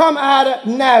come out of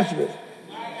Nazareth?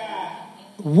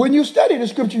 When you study the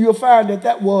scripture, you'll find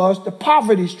that was the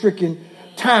poverty-stricken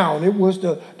town. It was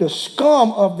the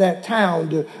scum of that town,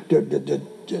 the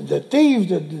thieves,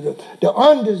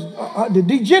 the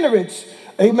degenerates,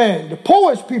 amen. The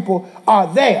poorest people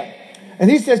are there. And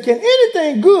he says, can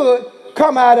anything good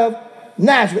come out of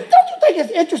Nazareth? Don't you think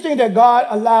it's interesting that God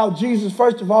allowed Jesus,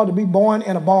 first of all, to be born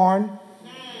in a barn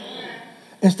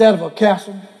instead of a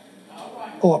castle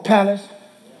or a palace?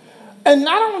 And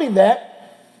not only that,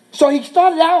 so he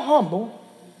started out humble,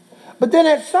 but then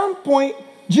at some point,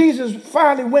 Jesus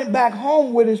finally went back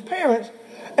home with his parents,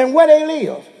 and where they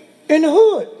live? In the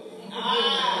hood.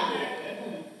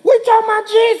 We're talking about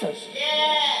Jesus.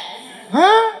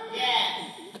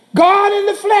 God in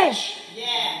the flesh.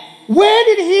 Where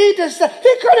did he decide?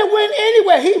 He could have went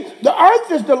anywhere. The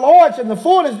earth is the Lord's and the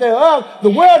fullness thereof, the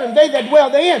world and they that dwell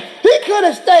therein. He could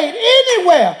have stayed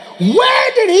anywhere.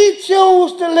 Where did he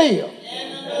choose to live?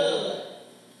 In the hood.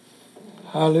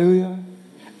 Hallelujah.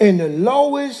 In the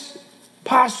lowest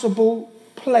possible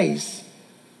place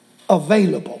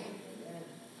available.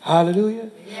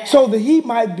 Hallelujah. So that he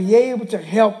might be able to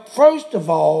help, first of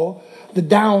all, the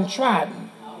downtrodden,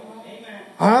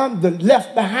 the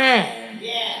left behind,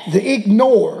 the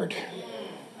ignored,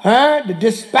 the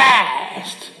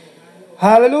despised.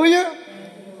 Hallelujah.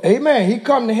 Amen. He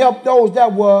come to help those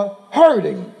that were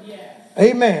hurting.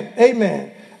 Amen.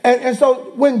 Amen. And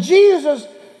so when Jesus,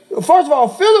 first of all,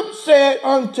 Philip said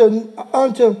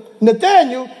unto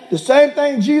Nathanael the same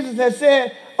thing Jesus had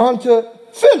said unto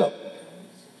Philip.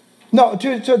 No,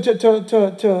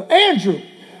 to Andrew,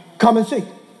 come and see.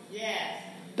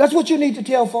 That's what you need to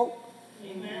tell folk.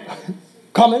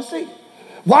 Come and see.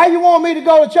 Why you want me to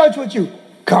go to church with you?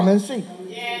 Come and see.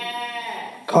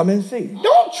 Come and see.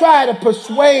 Don't try to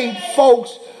persuade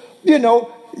folks. You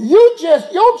know, your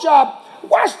job,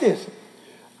 watch this.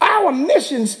 Our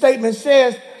mission statement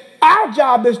says our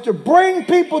job is to bring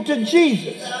people to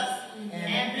Jesus.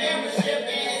 And membership in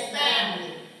his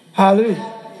family.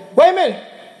 Hallelujah. Wait a minute.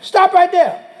 Stop right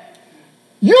there.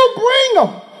 You bring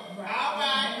them.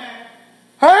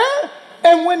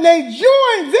 And when they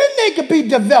join, then they can be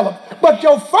developed. But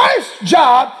your first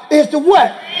job is to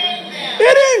what? It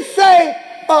didn't say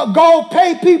go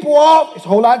pay people off. There's a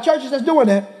whole lot of churches that's doing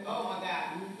that.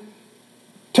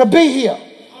 To be here.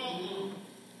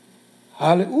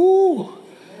 Hallelujah. Ooh,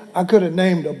 I could have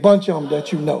named a bunch of them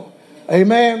that you know.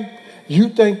 Amen. You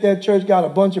think that church got a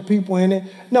bunch of people in it?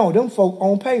 No, them folk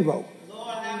on payroll.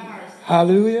 Lord have mercy.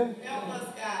 Hallelujah. Help us,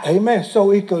 God. Amen.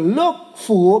 So it could look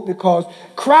full because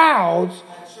crowds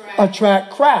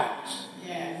attract crowds.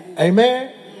 Yes.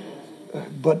 Amen.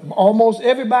 But almost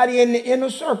everybody in the inner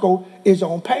circle is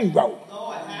on payroll.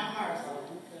 Lord have mercy.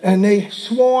 And they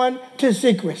sworn to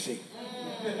secrecy.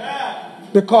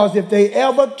 Because if they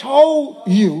ever told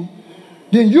you,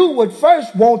 then you would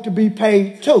first want to be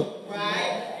paid too.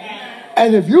 Right.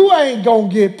 And if you ain't going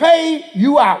to get paid,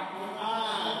 you out.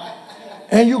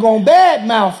 And you're going to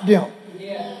badmouth them.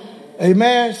 Yeah.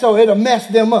 Amen. So it'll mess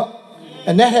them up.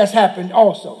 And that has happened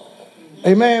also.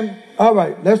 Amen. All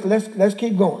right. Let's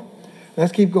keep going.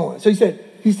 Let's keep going. So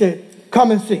he said,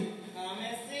 come and see.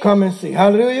 Come and see.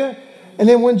 Hallelujah. And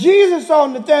then when Jesus saw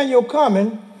Nathanael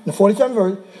coming, the 47th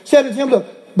verse, said to him,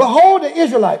 look, behold the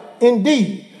Israelite,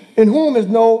 indeed, in whom is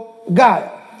no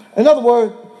guile. In other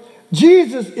words,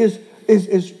 Jesus is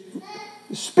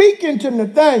speaking to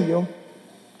Nathanael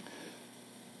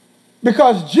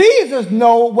because Jesus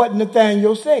knows what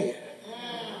Nathanael said.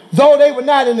 Though they were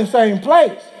not in the same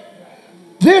place.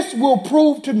 This will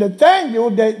prove to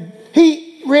Nathanael that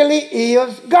he really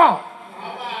is God.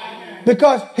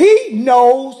 Because he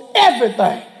knows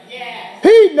everything.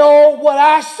 He knows what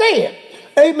I said.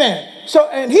 Amen. So,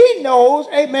 and he knows,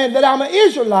 amen, that I'm an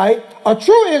Israelite, a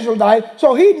true Israelite.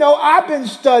 So he knows I've been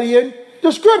studying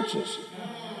the scriptures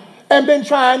and been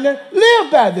trying to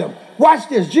live by them. Watch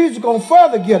this. Jesus is going to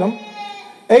further get them.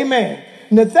 Amen.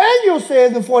 Nathanael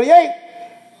says in 48,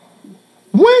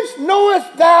 whence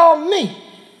knowest thou me?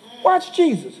 Watch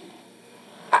Jesus.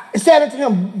 I said unto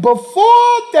him,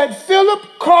 before that Philip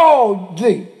called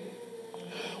thee,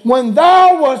 when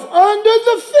thou wast under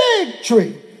the fig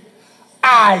tree,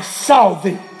 I saw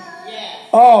thee.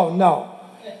 Oh, no.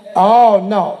 Oh,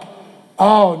 no.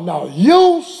 Oh, no.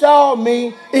 You saw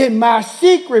me in my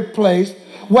secret place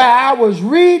where I was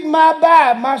reading my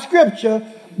Bible, my scripture,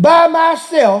 by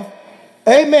myself.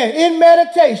 Amen. In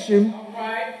meditation.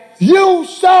 You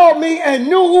saw me and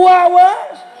knew who I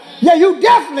was. Yeah, you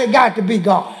definitely got to be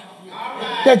God.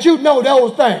 That you know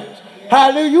those things.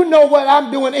 Hallelujah. You know what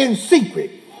I'm doing in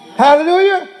secret.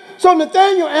 Hallelujah. So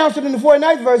Nathanael answered in the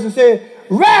 49th verse and said,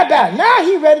 Rabbi. Now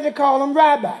he ready to call him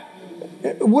Rabbi.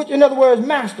 Which, in other words,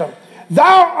 Master. Thou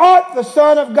art the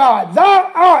Son of God.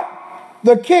 Thou art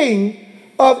the King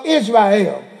of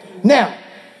Israel. Now,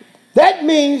 that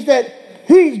means that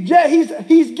he's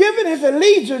given his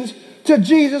allegiance to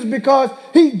Jesus because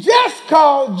he just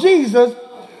called Jesus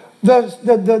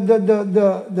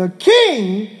the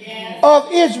King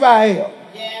of Israel.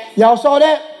 Y'all saw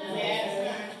that?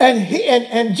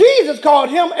 And Jesus called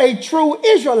him a true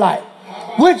Israelite,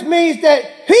 which means that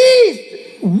he's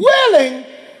willing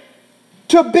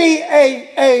to be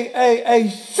a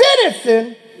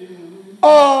citizen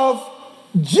of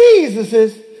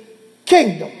Jesus'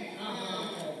 kingdom.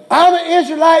 I'm an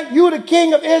Israelite. You the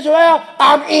king of Israel.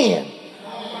 I'm in.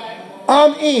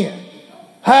 I'm in.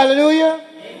 Hallelujah.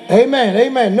 Amen.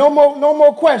 Amen. No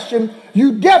more question.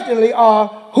 You definitely are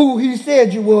who he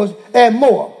said you was and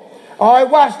more. All right,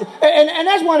 watch this. And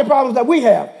that's one of the problems that we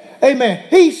have. Amen.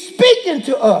 He's speaking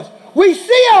to us. We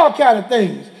see all kind of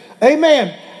things.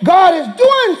 Amen. God is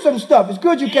doing some stuff. It's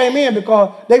good you came in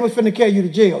because they was finna carry you to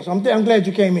jail. So I'm glad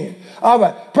you came in. All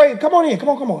right. Pray. Come on in. Come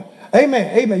on.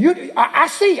 Amen. Amen. I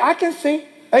see. I can see.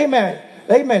 Amen.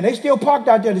 Amen. They still parked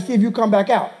out there to see if you come back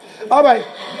out. All right.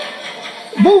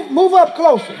 Move up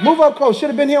closer. Move up close. Should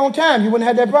have been here on time. You wouldn't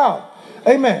have had that problem.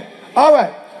 Amen. All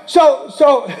right.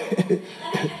 So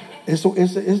it's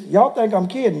y'all think I'm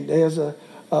kidding. There's a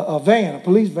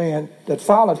police van that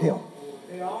followed him.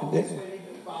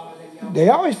 They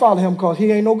always follow him because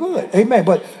he ain't no good. Amen.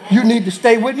 But you need to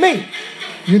stay with me.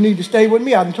 You need to stay with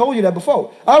me. I done told you that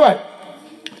before. All right.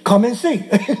 Come and see.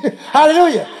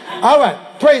 Hallelujah. All right.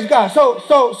 Praise God. So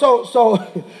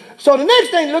the next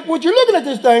thing, look what you're looking at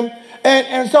this thing.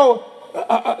 And so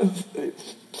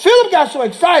Philip got so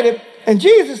excited, and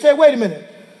Jesus said, wait a minute.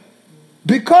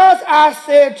 Because I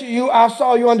said to you, I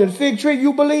saw you under the fig tree,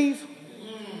 you believe?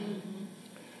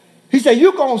 He said,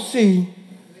 you're going to see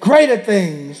greater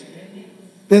things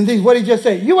than these. What he just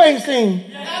said. You ain't seen.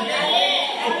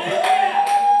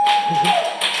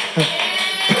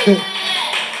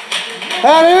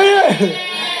 Hallelujah.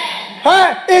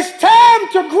 It's time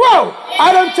to grow.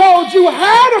 I done told you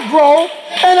how to grow,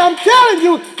 and I'm telling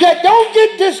you that don't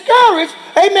get discouraged.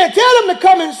 Amen. Tell them to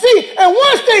come and see. And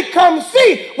once they come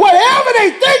see, whatever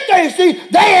they think they see,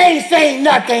 they ain't seen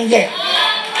nothing yet.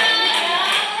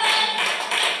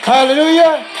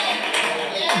 Hallelujah.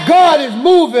 God is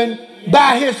moving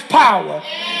by his power.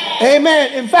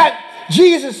 Amen. In fact,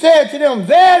 Jesus said to them,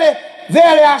 verily,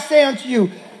 verily I say unto you,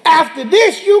 after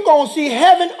this you're going to see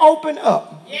heaven open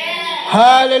up.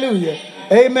 Hallelujah.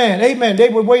 Amen. Amen. They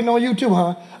were waiting on you too,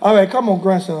 huh? All right, come on,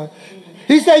 grandson.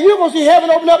 He said, you're going to see heaven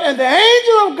open up and the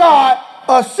angel of God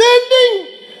ascending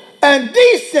and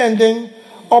descending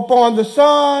upon the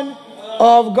Son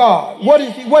of God. What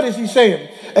is he saying?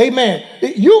 Amen.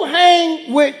 You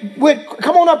hang with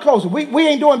come on up closer. We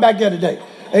ain't doing back there today.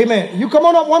 Amen. You come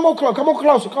on up one more close. Come on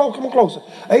closer. Come on closer.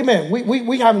 Amen.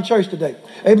 We having church today.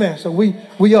 Amen. So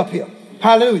we up here.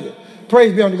 Hallelujah.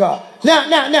 Praise be unto God.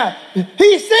 Now,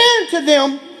 he's saying to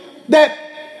them that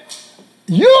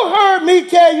you heard me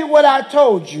tell you what I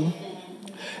told you,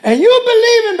 and you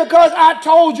believing because I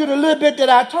told you the little bit that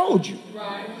I told you.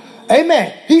 Right.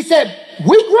 Amen. He said,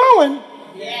 we growing.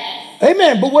 Yes.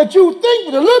 Amen. But what you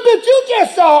think, the little bit you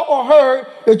just saw or heard,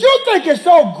 that you think is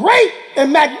so great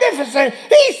and magnificent,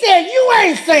 he said, you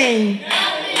ain't seen.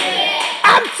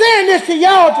 I'm saying this to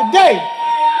y'all today.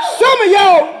 Some of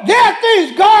y'all, there are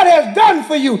things God has done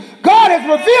for you. God has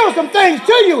revealed some things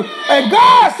to you. And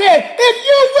God said, if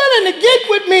you're willing to get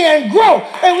with me and grow,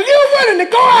 and if you're willing to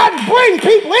go out and bring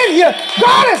people in here,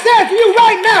 God has said to you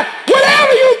right now,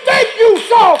 whatever you think you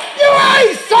saw, you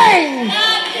ain't seen.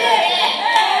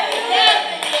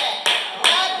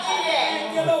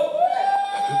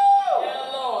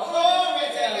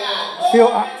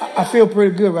 I feel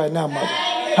pretty good right now, mother.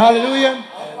 Hallelujah.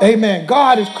 Amen.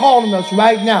 God is calling us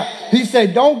right now. He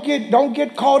said, don't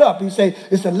get caught up. He said,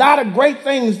 it's a lot of great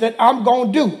things that I'm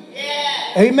going to do.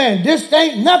 Yeah. Amen. This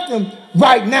ain't nothing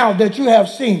right now that you have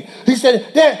seen. He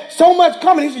said, there's so much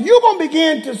coming. He said, you're going to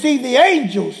begin to see the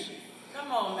angels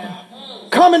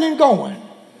coming and going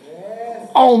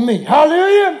on me.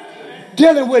 Hallelujah.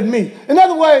 Dealing with me. In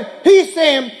other words, he's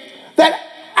saying that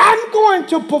I'm going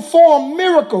to perform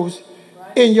miracles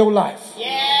in your life.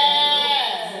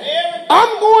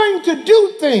 I'm going to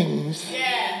do things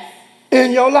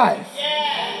in your life.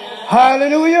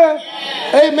 Hallelujah.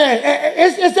 Amen.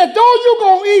 It's as though you're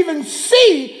going to even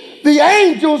see the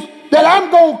angels that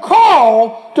I'm going to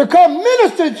call to come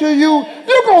minister to you.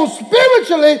 You're going to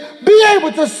spiritually be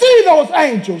able to see those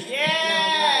angels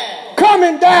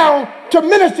coming down to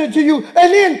minister to you,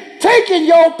 and then taking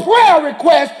your prayer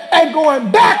request and going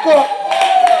back up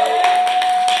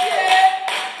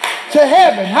to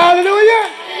heaven. Hallelujah.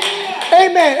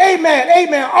 Amen, amen,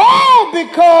 amen. All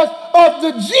because of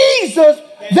the Jesus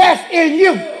that's in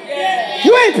you.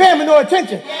 You ain't paying me no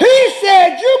attention. He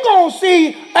said you're going to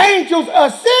see angels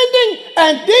ascending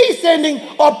and descending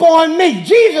upon me.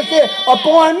 Jesus said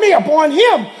upon me, upon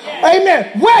him.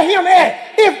 Amen. Where him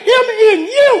at? If him in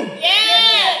you,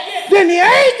 then the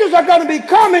angels are going to be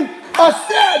coming,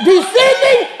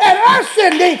 descending and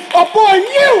ascending upon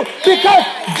you, because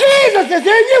Jesus is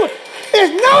in you.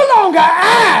 It's no longer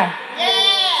I,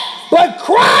 but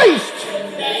Christ.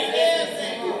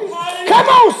 Come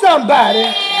on, somebody.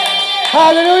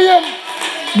 Hallelujah.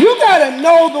 You got to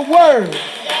know the word.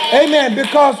 Amen.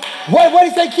 Because what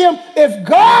did he say, Kim? If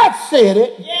God said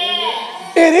it,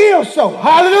 it is so.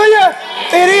 Hallelujah.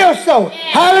 It is so.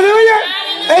 Hallelujah.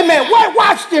 Amen.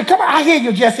 Watch this. Come on. I hear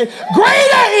you, Jesse.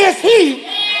 Greater is he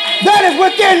that is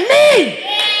within me.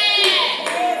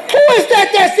 Who is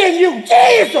that that's in you?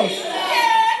 Jesus.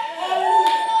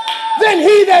 Than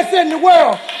he that's in the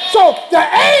world. So the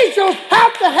angels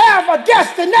have to have a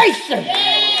destination.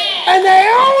 And they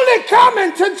only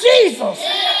coming to Jesus.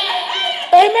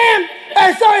 Amen.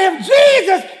 And so if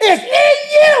Jesus is in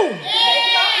you,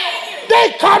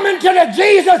 they coming to the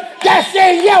Jesus that's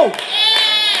in you.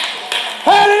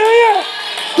 Hallelujah.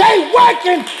 They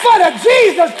working for the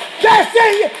Jesus that's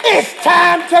in you. It's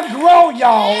time to grow,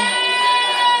 y'all.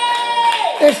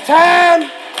 It's time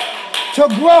to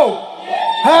grow.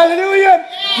 Hallelujah.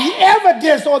 The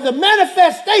evidence or the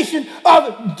manifestation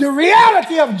of the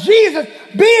reality of Jesus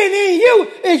being in you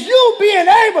is you being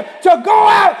able to go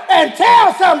out and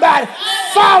tell somebody,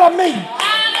 follow me.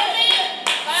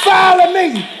 Follow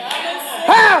me.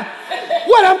 How?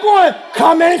 What I'm going,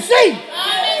 come and see.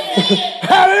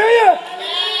 Hallelujah.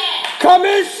 Come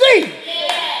and see.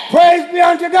 Praise be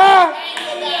unto God.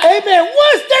 Amen.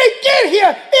 Once they get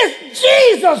here, it's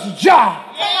Jesus' job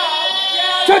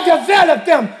to develop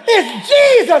them. It's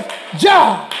Jesus'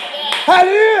 job.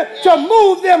 Hallelujah. To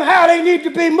move them how they need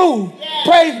to be moved.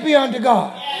 Praise be unto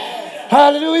God.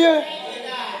 Hallelujah.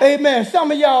 Amen.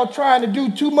 Some of y'all trying to do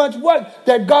too much work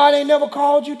that God ain't never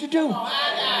called you to do.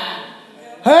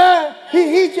 Huh?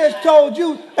 He just told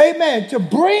you, amen, to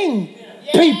bring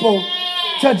people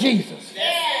to Jesus.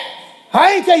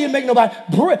 I ain't tell you to make nobody.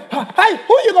 Hey,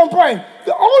 who you going to bring?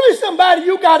 The only somebody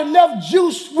you got enough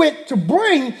juice with to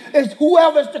bring is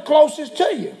whoever's the closest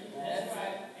to you.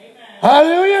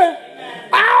 Hallelujah.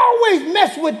 I always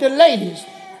mess with the ladies.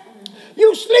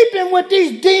 You sleeping with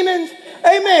these demons.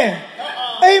 Amen.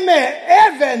 Amen.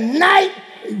 Every night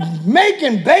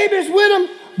making babies with them,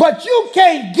 but you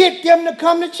can't get them to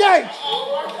come to church.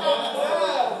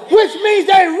 Which means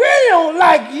they really don't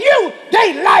like you.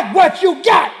 They like what you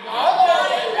got.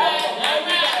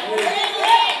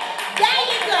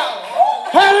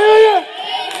 Hallelujah.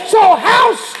 So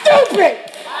how stupid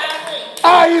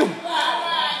are you?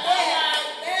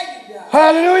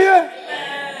 Hallelujah.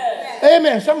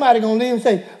 Amen. Somebody gonna leave and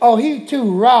say, oh, he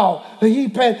too raw.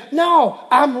 No,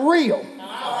 I'm real.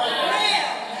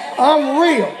 I'm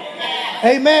real.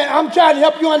 Amen. I'm trying to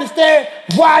help you understand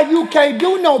why you can't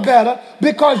do no better,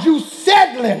 because you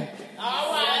settling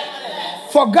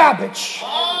for garbage.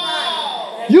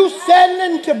 You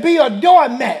settling to be a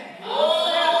doormat.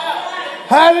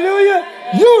 Hallelujah.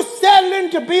 You settling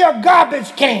to be a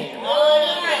garbage can.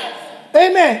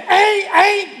 Amen.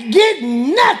 Ain't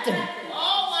getting nothing.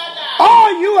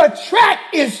 All you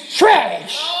attract is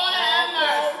trash.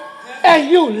 And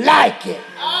you like it.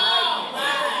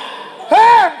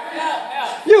 Huh?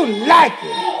 You like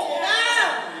it.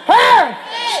 Huh?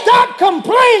 Stop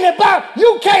complaining about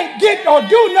you can't get or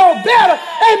do no better.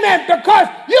 Amen. Because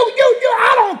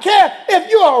I don't care if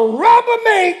you're a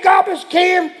Rubbermaid garbage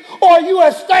can or you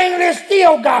a stainless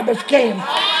steel garbage can.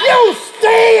 You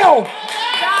still.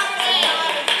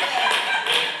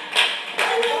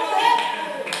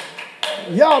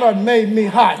 Y'all done made me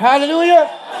hot. Hallelujah.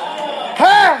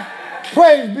 Huh?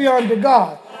 Praise be unto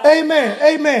God. Amen.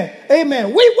 Amen.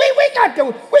 Amen. We got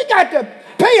to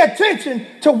pay attention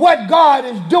to what God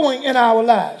is doing in our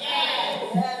lives.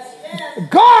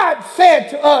 God said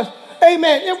to us,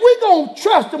 amen, if we're going to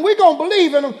trust him, we're going to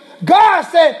believe in him, God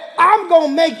said, I'm going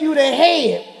to make you the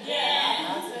head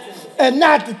and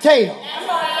not the tail.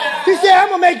 He said, I'm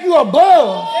going to make you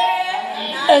above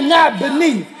and not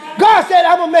beneath. God said,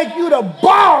 I'm going to make you the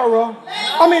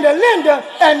the lender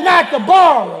and not the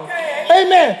borrower.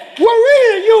 Amen. What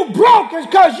reason you broke is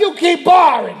because you keep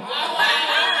borrowing.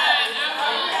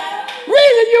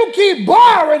 Reason you keep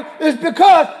borrowing is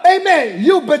because, amen,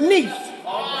 you beneath.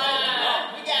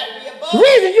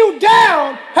 Reason you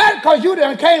down, because you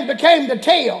done became the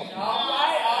tail.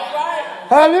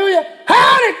 Hallelujah.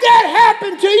 How did that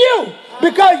happen to you?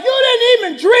 Because you didn't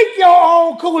even drink your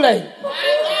own Kool-Aid.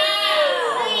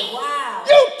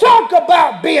 You talk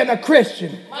about being a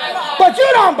Christian, but you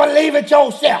don't believe it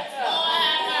yourself.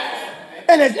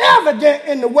 And it's evident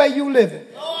in the way you live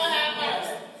it.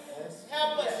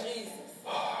 Help us, Jesus.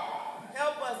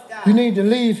 Help us, God. You need to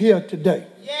leave here today.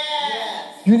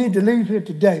 Yes. You need to leave here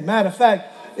today. Matter of fact,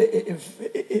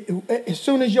 as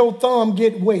soon as your thumb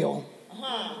get well,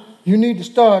 you need to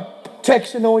start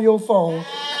texting on your phone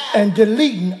and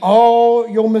deleting all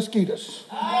your mosquitoes.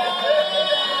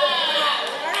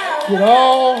 Get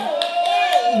all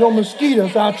your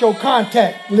mosquitoes out your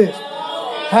contact list.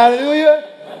 Hallelujah.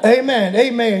 Amen.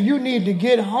 Amen. You need to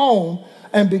get home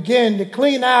and begin to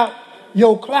clean out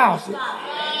your closet.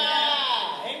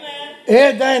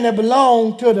 Everything that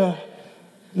belongs to the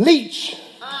leech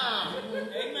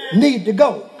need to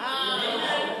go.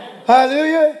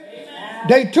 Hallelujah.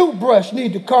 They toothbrush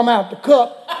need to come out the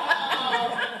cup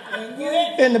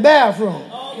in the bathroom.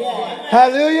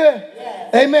 Hallelujah.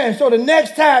 Amen. So the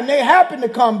next time they happen to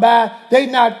come by, they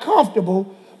not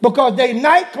comfortable because they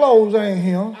night clothes ain't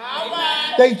here.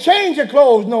 They change their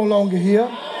clothes no longer here.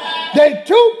 They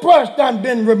toothbrush done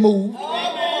been removed.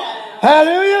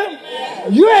 Hallelujah.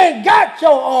 You ain't got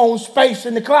your own space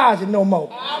in the closet no more.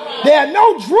 There are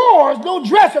no drawers, no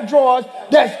dresser drawers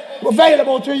that's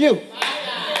available to you.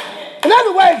 In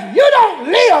other words, you don't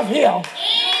live here.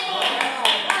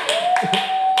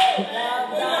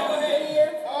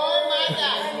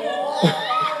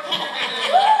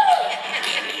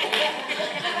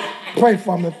 Pray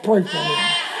for me. Pray for me.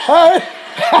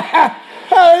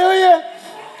 Hallelujah.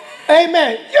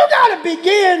 Amen. You got to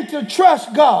begin to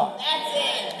trust God.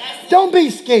 Don't be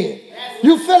scared.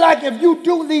 You feel like if you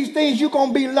do these things, you're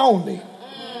going to be lonely.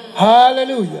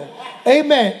 Hallelujah.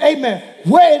 Amen. Amen.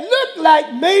 Where it looked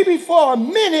like maybe for a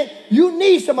minute, you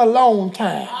need some alone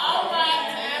time.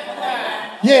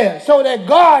 Yeah, so that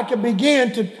God can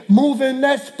begin to move in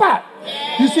that spot.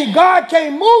 You see, God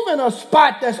can't move in a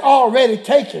spot that's already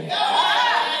taken.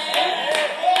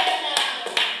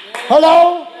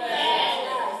 Hello?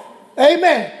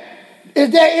 Amen.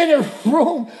 Is there any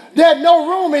room? There's no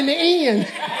room in the inn.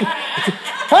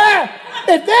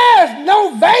 If there's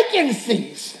no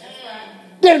vacancies,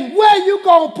 then where you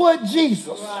going to put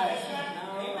Jesus?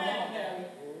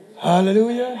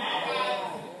 Hallelujah.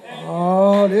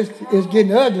 Oh, this is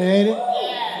getting ugly, ain't it?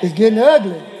 It's getting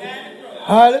ugly.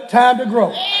 Time to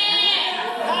grow.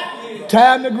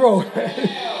 Time to grow.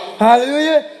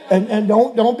 Hallelujah. And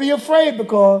don't be afraid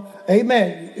because,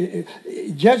 amen,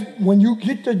 just when you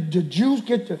get the juice,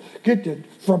 get the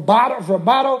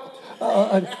verbatim,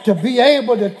 to be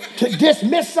able to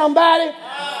dismiss somebody,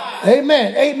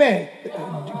 amen.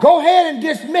 Go ahead and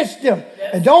dismiss them.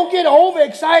 And don't get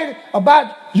overexcited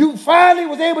about you finally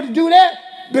was able to do that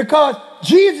because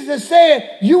Jesus has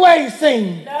said you ain't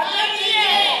seen.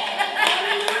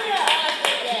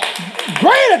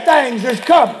 Greater things is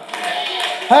coming.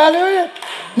 Hallelujah.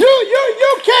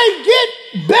 You can't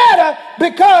get better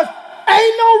because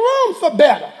ain't no room for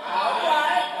better.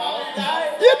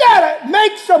 You got to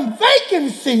make some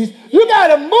vacancies. You got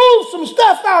to move some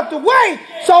stuff out the way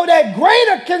so that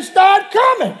greater can start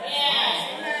coming.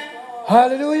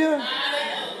 Hallelujah.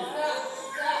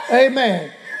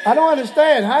 Amen. I don't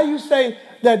understand how you say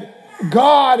that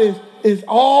God is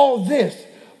all this,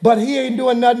 but he ain't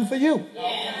doing nothing for you.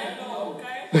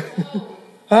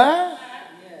 Huh?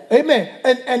 Amen.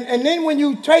 And then when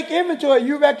you take inventory,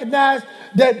 you recognize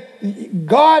that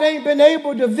God ain't been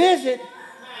able to visit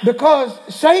because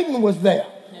Satan was there.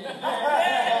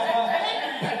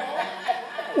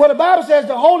 Well, the Bible says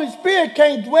the Holy Spirit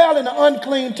can't dwell in an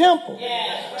unclean temple.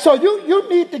 So you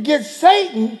need to get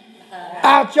Satan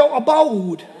out your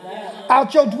abode,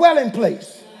 out your dwelling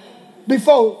place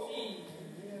before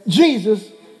Jesus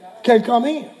can come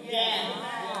in.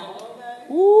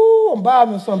 Ooh, I'm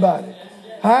bothering somebody.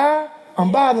 Huh?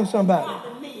 I'm bothering somebody. I'm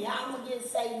going to get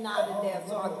Satan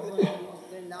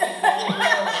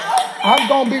I'm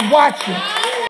going to be watching.